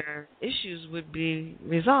 90% of their issues would be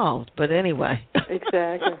resolved. But anyway.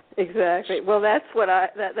 Exactly. Well, that's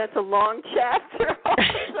that's a long chapter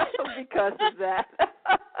because of that.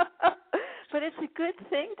 But it's a good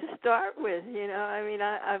thing to start with, I mean,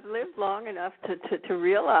 I've lived long enough to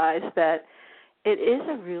realize that it is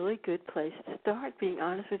a really good place to start, being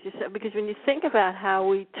honest with yourself. Because when you think about how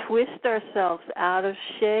we twist ourselves out of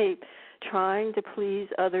shape trying to please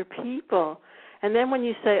other people, and then when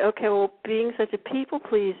you say, okay, well, being such a people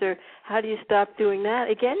pleaser, how do you stop doing that?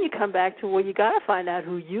 Again, you come back to, well, you got to find out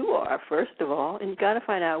who you are, first of all, and you got to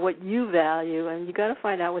find out what you value, and you got to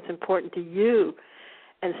find out what's important to you,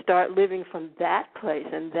 and start living from that place.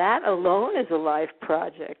 And that alone is a life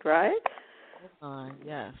project, right?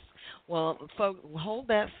 Yes. Well, folks, hold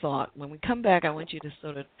that thought. When we come back, I want you to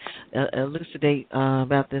sort of elucidate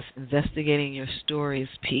about this investigating your stories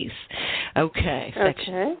piece. Okay.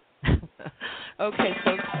 Section. Okay,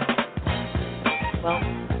 folks. Well,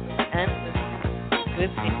 and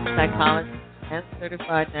with me, psychologist and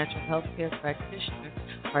certified natural health care practitioner,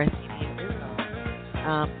 Parthenia Izzard.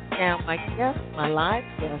 Now, my live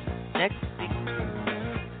guest next week,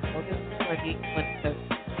 August 23rd,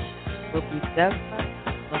 will be Desmond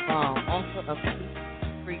Laval, author of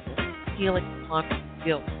Freedom, Healing Quantum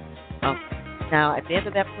Guilt. Now, at the end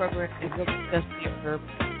of that program, we will discuss the herb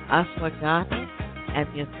ashwagandha and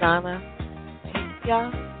the asana Pitya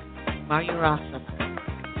Mayurasana.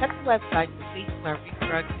 Check the website to see my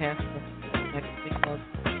rebroadcast next week,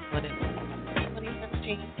 August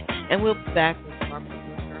 2017, and we'll be back with Mark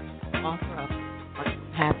Berger, author of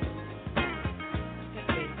Happy.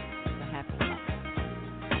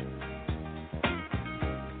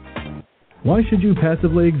 Why should you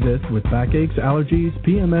passively exist with backaches, allergies,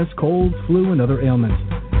 PMS, colds, flu, and other ailments?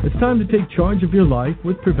 It's time to take charge of your life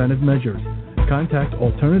with preventive measures. Contact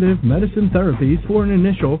Alternative Medicine Therapies for an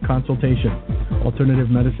initial consultation. Alternative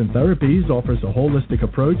Medicine Therapies offers a holistic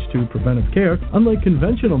approach to preventive care, unlike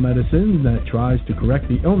conventional medicine that tries to correct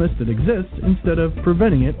the illness that exists instead of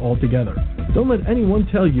preventing it altogether. Don't let anyone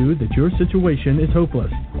tell you that your situation is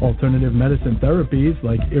hopeless. Alternative medicine therapies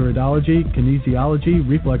like iridology, kinesiology,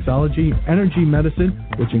 reflexology, energy medicine,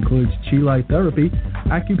 which includes chi light therapy,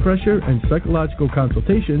 acupressure, and psychological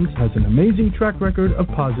consultations, has an amazing track record of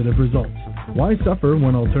positive results. Why suffer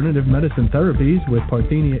when Alternative Medicine Therapies with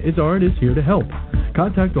Parthenia Izzard is here to help?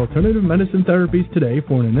 Contact Alternative Medicine Therapies today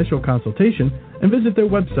for an initial consultation and visit their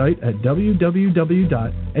website at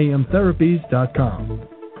www.amtherapies.com.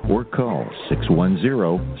 Or call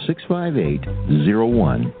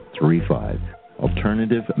 610-658-0135.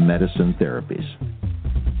 Alternative Medicine Therapies.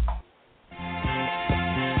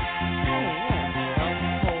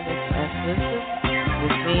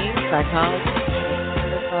 With me, psychologist,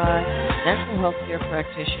 certified natural health care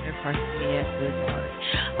practitioner, Parthenia Izzard.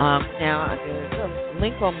 Now, there's a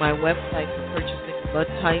link on my website for purchasing blood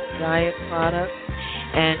type diet products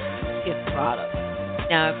and skin products.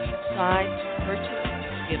 Now, if you decide to purchase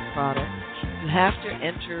skin products, you have to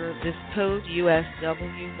enter this code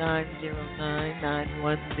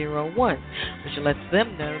USW9099101, which lets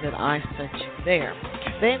them know that I sent you there.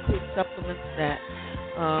 They include supplements that,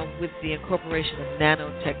 with the incorporation of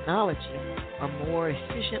nanotechnology, are more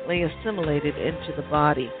efficiently assimilated into the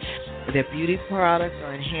body. Their beauty products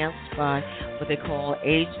are enhanced by what they call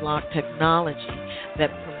age-lock technology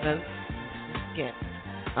that promotes the skin.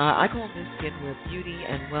 I call this skin where beauty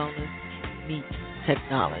and wellness meet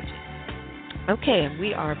technology. Okay, and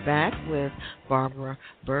we are back with Barbara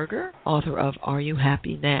Berger, author of Are You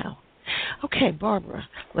Happy Now? Okay, Barbara,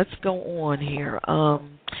 let's go on here.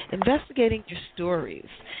 Investigating your stories.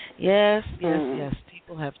 Yes.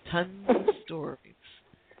 People have tons of stories.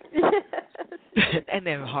 And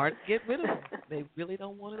they're hard to get rid of them. They really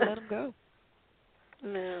don't want to let them go.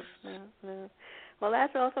 No. Well,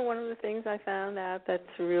 that's also one of the things I found out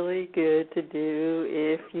that's really good to do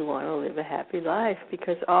if you want to live a happy life,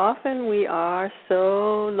 because often we are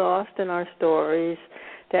so lost in our stories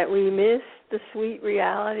that we miss the sweet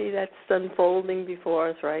reality that's unfolding before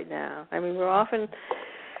us right now. I mean, we're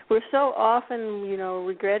so often,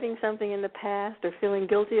 regretting something in the past or feeling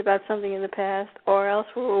guilty about something in the past, or else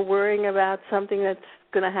we're worrying about something that's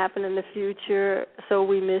going to happen in the future, so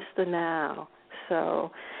we miss the now.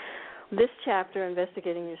 So this chapter,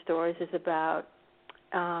 Investigating Your Stories, is about,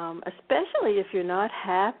 especially if you're not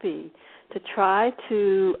happy, to try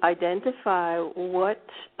to identify what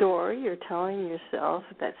story you're telling yourself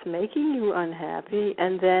that's making you unhappy,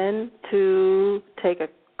 and then to take a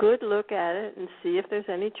good look at it and see if there's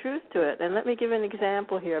any truth to it. And let me give an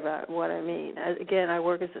example here about what I mean. Again, I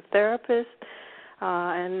work as a therapist,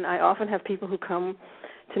 and I often have people who come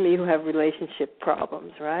to me who have relationship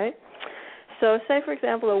problems, right? So say, for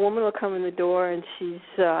example, a woman will come in the door and she's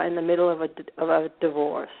in the middle of a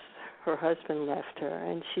divorce. Her husband left her,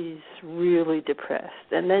 and she's really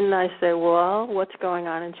depressed. And then I say, well, what's going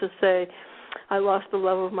on? And she'll say, I lost the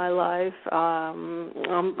love of my life.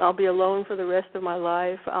 I'll be alone for the rest of my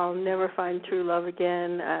life. I'll never find true love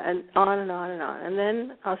again, and on and on and on. And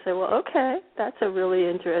then I'll say, well, okay, that's a really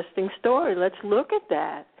interesting story. Let's look at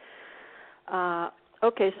that.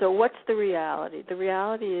 Okay, so what's the reality? The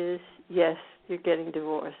reality is, yes, you're getting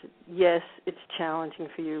divorced. Yes, it's challenging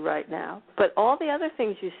for you right now. But all the other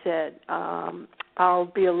things you said, I'll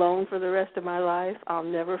be alone for the rest of my life, I'll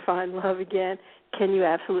never find love again, can you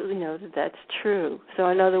absolutely know that that's true? So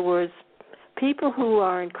in other words, people who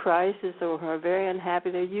are in crisis or who are very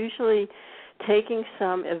unhappy, they're usually taking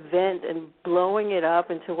some event and blowing it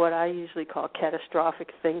up into what I usually call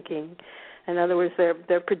catastrophic thinking. In other words,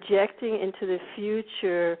 they're projecting into the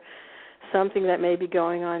future something that may be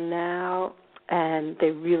going on now, and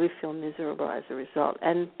they really feel miserable as a result.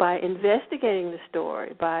 And by investigating the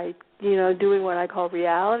story, by doing what I call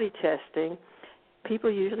reality testing,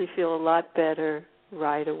 people usually feel a lot better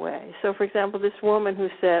right away. So, for example, this woman who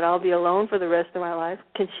said, I'll be alone for the rest of my life,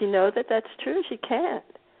 can she know that that's true? She can't.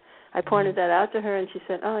 I pointed that out to her, and she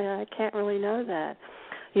said, oh, yeah, I can't really know that.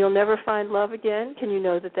 You'll never find love again? Can you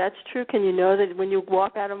know that that's true? Can you know that when you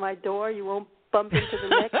walk out of my door, you won't bump into the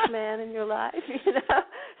next man in your life?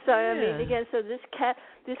 So, I mean, again, so this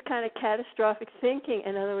kind of catastrophic thinking,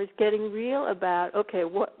 in other words, getting real about, okay,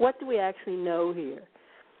 what do we actually know here?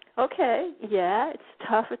 Okay, yeah, it's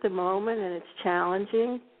tough at the moment and it's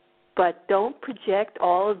challenging, but don't project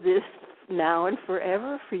all of this now and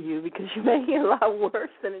forever for you, because you're making it a lot worse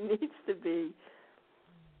than it needs to be.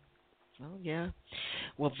 Oh, yeah.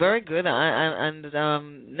 Well, very good.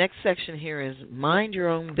 Next section here is mind your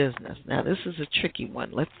own business. Now, this is a tricky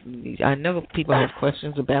one. I know people have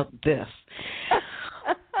questions about this.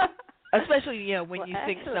 Especially, when you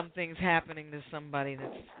think something's happening to somebody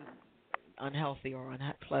that's unhealthy or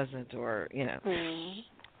unpleasant or,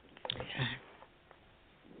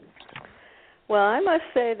 Well, I must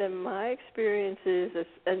say that my experience is,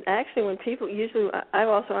 and actually when people usually,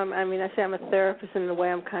 I say I'm a therapist in the way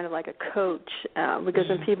I'm kind of like a coach, because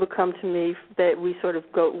when people come to me, that we sort of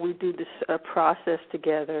we do this process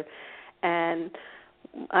together, and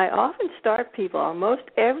I often start people, almost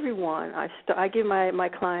everyone, I give my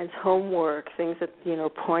clients homework, things that,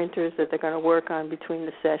 pointers that they're going to work on between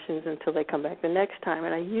the sessions until they come back the next time,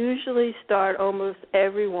 and I usually start almost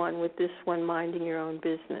everyone with this one, minding your own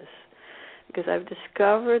business. Because I've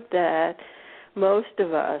discovered that most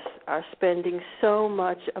of us are spending so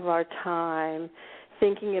much of our time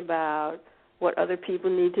thinking about what other people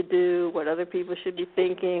need to do, what other people should be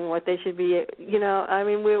thinking, what they should be,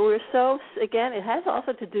 we're so, again, it has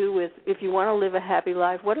also to do with if you want to live a happy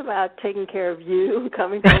life, what about taking care of you,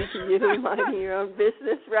 coming home to you, minding your own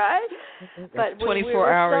business, right? But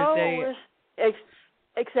 24 hours a day.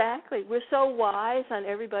 Exactly. We're so wise on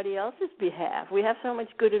everybody else's behalf. We have so much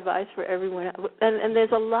good advice for everyone else. And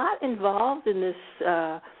there's a lot involved in this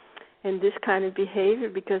kind of behavior,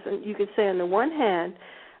 because you could say on the one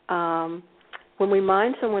hand, when we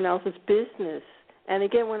mind someone else's business, and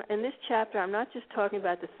again, in this chapter, I'm not just talking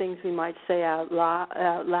about the things we might say out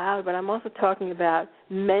loud, but I'm also talking about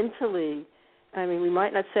mentally. We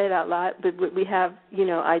might not say it out loud, but we have,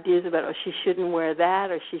 ideas about, she shouldn't wear that,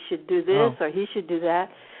 or she should do this, or he should do that.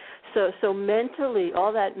 So mentally,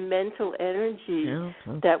 all that mental energy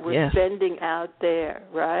that we're spending out there,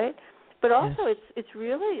 right? But also, it's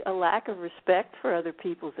really a lack of respect for other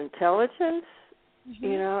people's intelligence.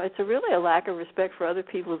 It's really a lack of respect for other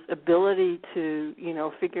people's ability to,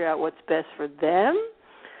 figure out what's best for them.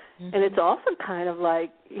 And it's also kind of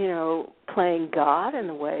like, playing God in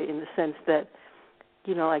a way, in the sense that,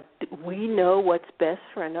 we know what's best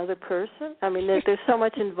for another person. There's so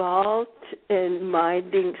much involved in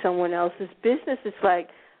minding someone else's business. It's like,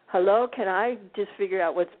 hello, can I just figure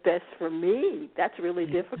out what's best for me? That's really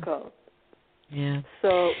difficult. Yeah.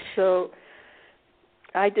 So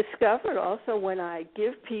I discovered also when I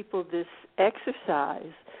give people this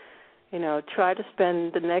exercise, try to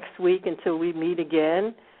spend the next week until we meet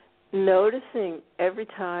again, noticing every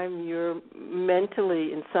time you're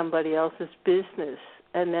mentally in somebody else's business,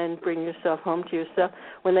 and then bring yourself home to yourself.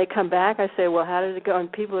 When they come back, I say, well, how did it go?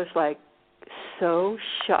 And people are like so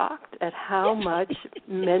shocked at how much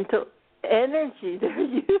mental energy they're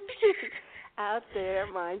using out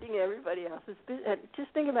there minding everybody else's business. And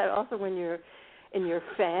just think about it also when you're in your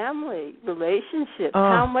family relationship,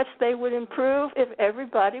 how much they would improve if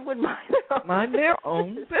everybody would mind their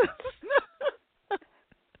own business.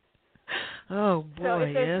 Oh, boy, so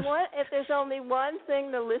if there's only one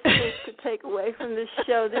thing the listeners could take away from this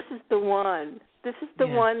show, this is the one. This is the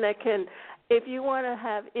one that can, if you want to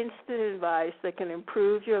have instant advice that can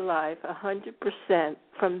improve your life 100%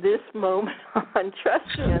 from this moment on, trust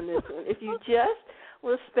me on this one. If you just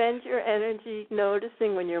will spend your energy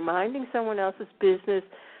noticing when you're minding someone else's business,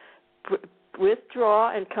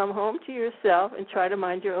 withdraw and come home to yourself and try to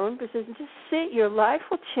mind your own business and just see, your life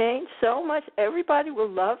will change so much. Everybody will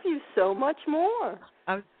love you so much more.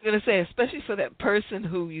 I was going to say, especially for that person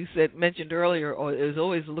who you mentioned earlier, or is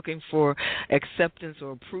always looking for acceptance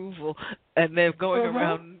or approval, and they're going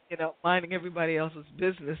around, minding everybody else's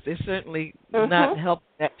business. They're certainly not helping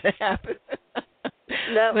that to happen.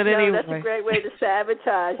 No, but anyway. That's a great way to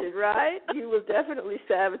sabotage it, right? You will definitely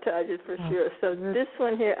sabotage it for sure. So this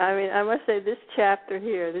one here, I must say this chapter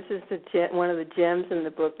here, this is one of the gems in the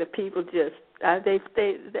book that people just,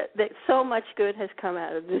 so much good has come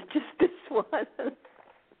out of this, just this one.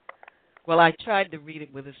 Well, I tried to read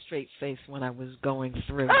it with a straight face when I was going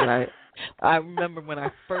through, but I remember when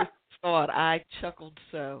I first saw it, I chuckled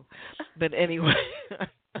so. But anyway,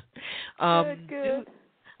 good.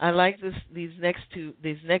 I like these next two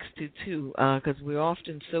too, because we're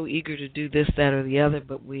often so eager to do this, that, or the other,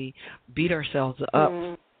 but we beat ourselves up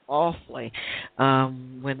awfully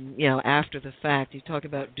when after the fact. You talk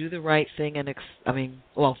about do the right thing and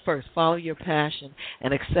first follow your passion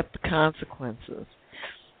and accept the consequences.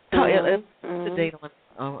 What's the date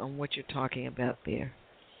on what you're talking about there?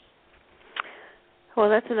 Well,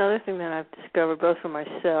 that's another thing that I've discovered both for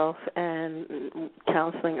myself and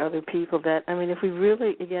counseling other people that, if we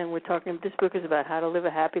really, again, we're talking, this book is about how to live a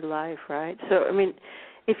happy life, right? So,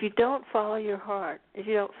 if you don't follow your heart, if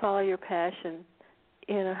you don't follow your passion,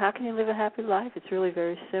 how can you live a happy life? It's really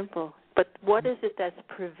very simple. But what is it that's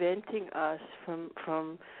preventing us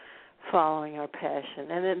from following our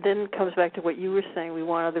passion? And then it comes back to what you were saying. We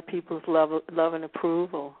want other people's love and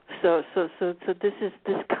approval. So this is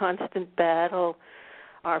this constant battle,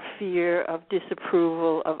 our fear of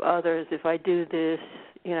disapproval of others. If I do this,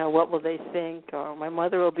 what will they think? Or my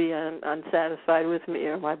mother will be unsatisfied with me,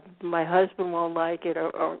 or my husband won't like it,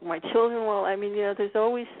 or my children won't. I mean, there's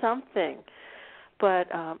always something. But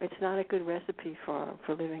it's not a good recipe for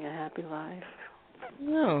living a happy life.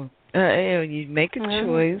 No. You make a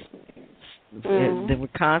choice. There were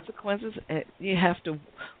consequences. You have to,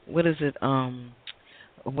 what is it,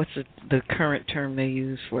 what's the current term they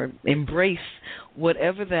use for it? Embrace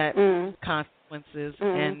whatever that consequence is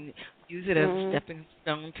and use it as a stepping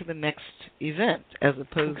stone to the next event, as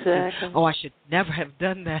opposed to, I should never have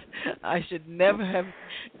done that. I should never have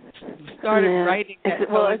started writing that.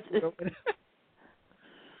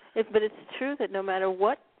 But it's true that no matter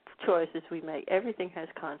what choices we make, everything has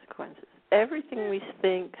consequences. Everything we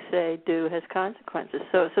think, say, do has consequences.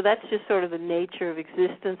 So that's just sort of the nature of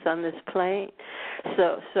existence on this plane.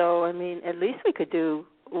 So I mean, at least we could do,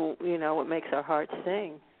 what makes our hearts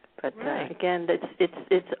sing. But again,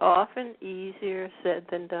 it's often easier said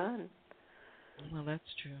than done. Well, that's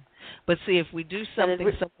true. But see, if we do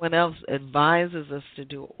something someone else advises us to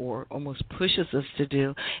do or almost pushes us to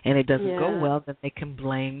do, and it doesn't go well, then they can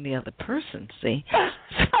blame the other person, see?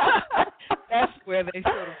 That's where they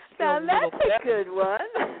sort of feel now, a little that's a good one.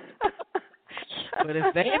 But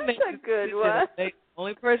if they make a good one. The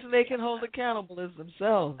only person they can hold accountable is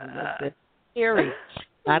themselves. And that's scary.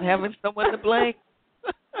 Not having someone to blame.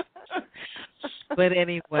 But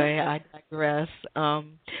anyway, I digress.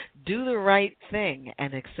 Do the right thing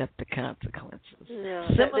and accept the consequences. Yeah,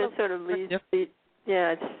 that sort of leads.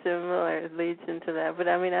 It's similar. It leads into that. But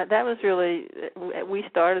I mean, that was really. We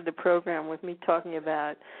started the program with me talking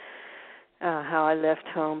about how I left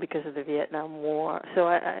home because of the Vietnam War. So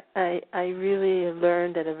I really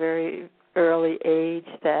learned at a very early age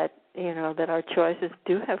that that our choices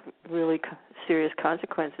do have really serious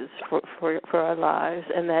consequences for our lives,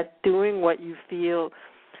 and that doing what you feel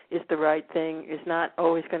is the right thing is not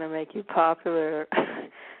always going to make you popular,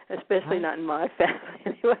 especially not in my family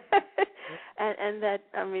anyway. and that,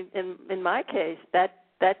 I mean, in my case,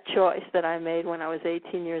 that choice that I made when I was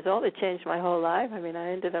 18 years old, it changed my whole life. I mean,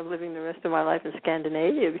 I ended up living the rest of my life in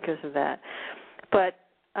Scandinavia because of that. But,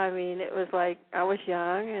 I mean, it was like I was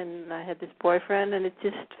young and I had this boyfriend, and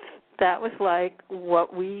that was like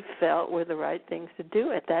what we felt were the right things to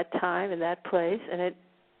do at that time in that place. And it,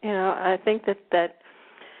 I think that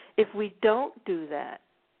if we don't do that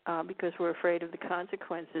because we're afraid of the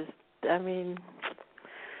consequences, I mean,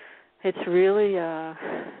 it's really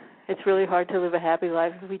hard to live a happy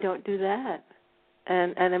life if we don't do that.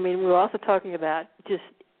 And I mean, we're also talking about just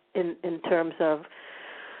in terms of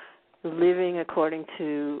living according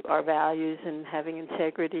to our values and having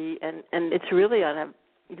integrity, and it's really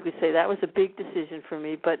you could say that was a big decision for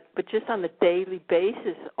me, but just on the daily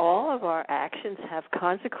basis, all of our actions have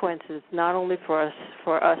consequences, not only for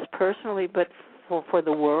us personally, but for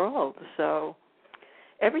the world. So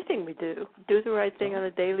everything we do the right thing on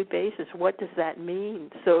a daily basis. What does that mean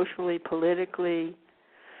socially, politically?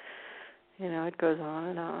 It goes on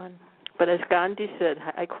and on. But as Gandhi said,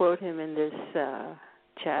 I quote him in this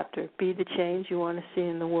chapter, be the change you want to see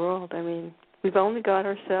in the world. I mean, we've only got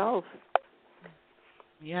ourselves.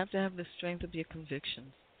 You have to have the strength of your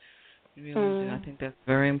convictions. You really do. I think that's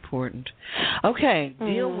very important. Okay,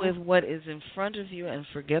 deal with what is in front of you and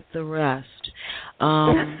forget the rest.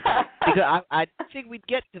 Because I think we'd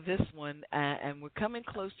get to this one, and we're coming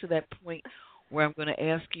close to that point where I'm going to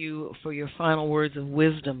ask you for your final words of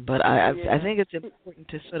wisdom. But I think it's important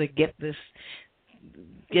to sort of get a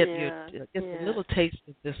little taste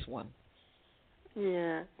of this one.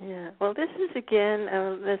 Yeah. Well, this is, again,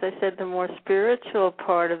 as I said, the more spiritual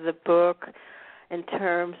part of the book in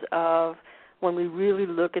terms of when we really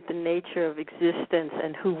look at the nature of existence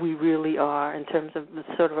and who we really are in terms of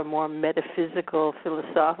sort of a more metaphysical,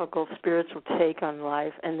 philosophical, spiritual take on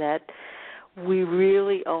life, and that we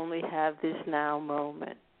really only have this now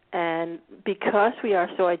moment. And because we are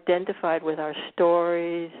so identified with our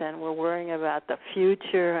stories and we're worrying about the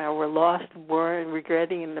future and we're lost worrying,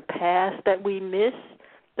 regretting in the past, that we miss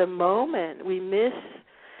the moment. We miss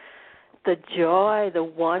the joy, the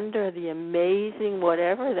wonder, the amazing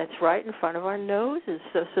whatever that's right in front of our noses.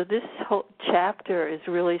 So this whole chapter is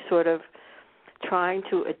really sort of trying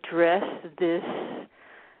to address this,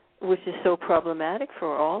 which is so problematic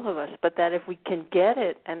for all of us, but that if we can get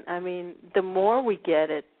it, and I mean, the more we get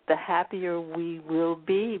it, the happier we will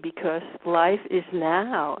be, because life is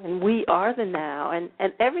now, and we are the now, and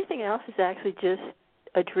everything else is actually just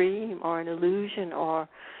a dream or an illusion, or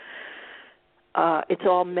it's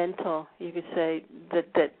all mental. You could say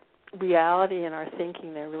that reality and our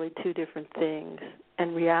thinking, they're really two different things,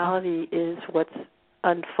 and reality is what's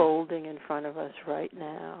unfolding in front of us right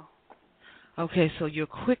now. Okay, so your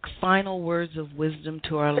quick final words of wisdom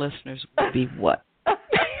to our listeners would be what?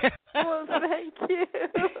 Well, thank you.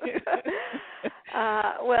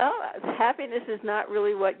 Well, happiness is not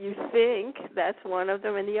really what you think. That's one of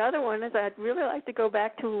them. And the other one is, I'd really like to go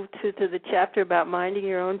back to the chapter about minding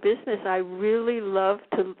your own business. I really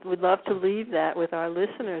would love to leave that with our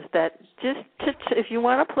listeners, that if you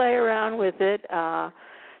want to play around with it,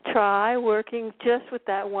 try working just with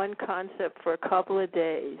that one concept for a couple of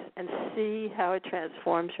days and see how it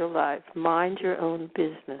transforms your life. Mind your own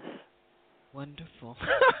business. Wonderful.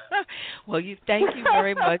 Well, thank you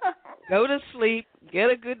very much. Go to sleep, get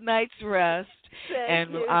a good night's rest, and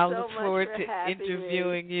I'll look forward to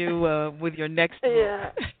interviewing you with your next book.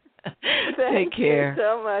 Yeah. Take care. Thank you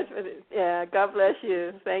so much. Yeah, God bless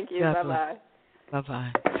you. Thank you. Bye-bye.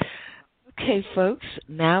 Bye-bye. Okay, folks,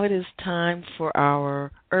 now it is time for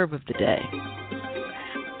our herb of the day.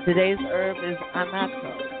 Today's herb is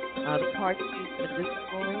anato. The parts used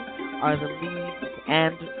medicinally are the leaves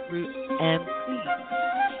and roots and seeds.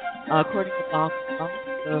 According to Balsam,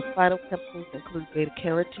 the phytochemicals include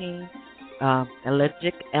beta-carotene,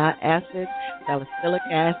 ellagic acid, salicylic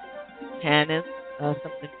acid, tannins. Some of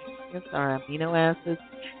the nutrients are amino acids,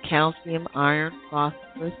 calcium, iron,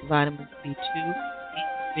 phosphorus, vitamins B2,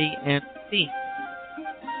 B3, and C.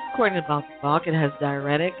 According to Balsam, it has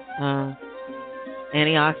diuretic,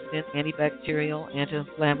 antioxidant, antibacterial,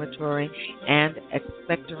 anti-inflammatory, and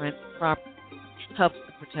expectorant properties. Helps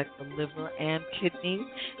to protect the liver and kidneys.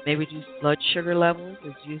 May reduce blood sugar levels.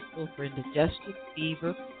 Is useful for indigestion,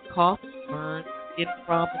 fever, cough, burns, skin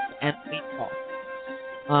problems, and weight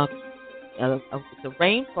loss. It's a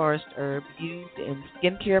rainforest herb used in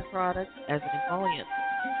skincare products as an emollient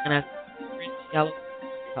and as a orange yellow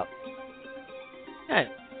cup. Okay.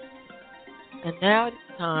 And now it's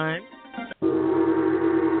time.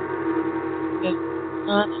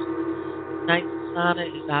 Night Sana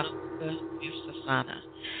is out of Virsasana.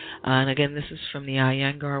 And again, this is from the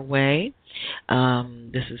Iyengar Way.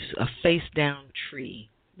 This is a face-down tree.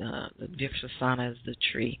 The Virsasana is the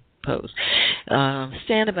tree pose.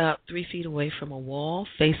 Stand about 3 feet away from a wall,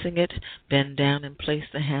 facing it. Bend down and place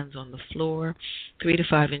the hands on the floor, 3 to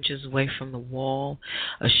 5 inches away from the wall,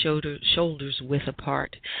 shoulders width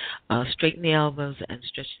apart. Straighten the elbows and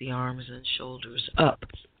stretch the arms and shoulders up.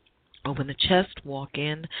 Open the chest, walk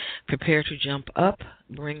in, prepare to jump up,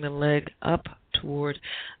 bring the leg up toward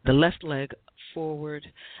the left leg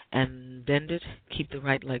forward and bend it, keep the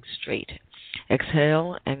right leg straight.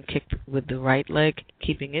 Exhale and kick with the right leg,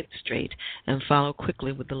 keeping it straight, and follow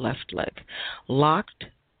quickly with the left leg. Lock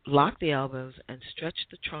the elbows and stretch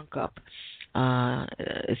the trunk up.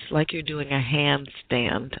 It's like you're doing a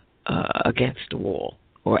handstand against the wall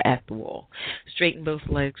or at the wall. Straighten both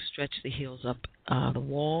legs, stretch the heels up the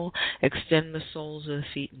wall, extend the soles of the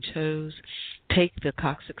feet and toes, take the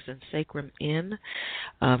coccyx and sacrum in,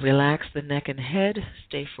 relax the neck and head,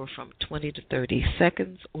 stay for from 20 to 30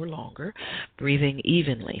 seconds or longer, breathing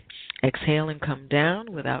evenly. Exhale and come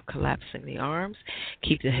down without collapsing the arms.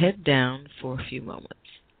 Keep the head down for a few moments.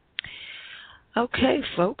 Okay,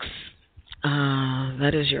 folks.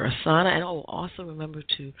 That is your asana. And also remember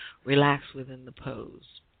to relax within the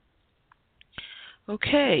pose.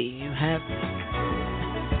 Okay, you have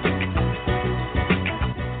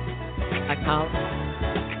psychologist,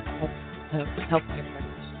 healthcare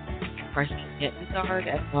practitioner, Parthenia Izzard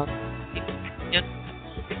at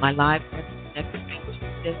my live next week,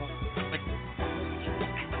 Tuesday,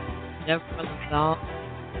 never resolve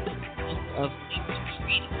of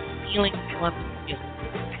treating healing one skill.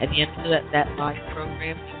 At the end of that live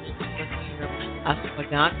program, you will discuss your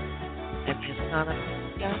ashwagandha and the asana.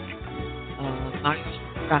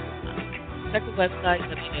 Check the website,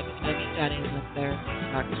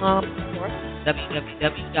 www.amaztherapy.com or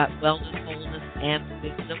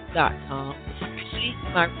www.wellnesswholenessandwisdom.com. You see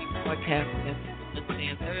my rebroadcast Wednesday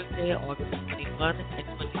and Thursday, August 21 and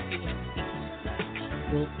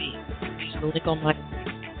 22 will be. Use the link on my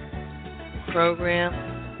program,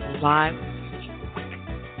 live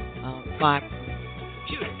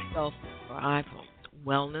computer, cell phone, or iPhone.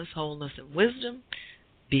 Wellness, wholeness, and wisdom.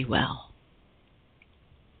 Be well.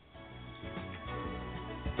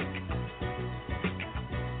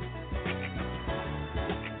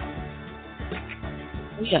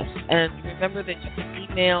 Yes, and remember that you can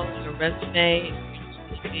email your resume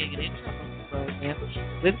being an intro of the program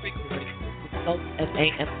with recording. Consult at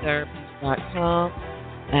amtherapies.com,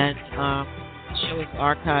 and the show is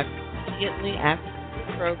archived immediately after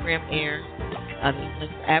the program airs. There's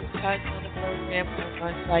links for advertising on the program on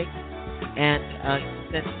my site, and you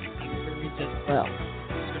can send inquiries as well.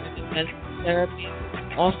 Alternative medicine therapy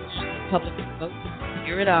also should the public promote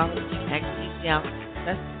spiritology, anesthesiology,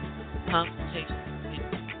 assessment, consultation,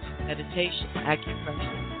 meditation,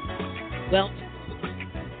 acupressure, wellness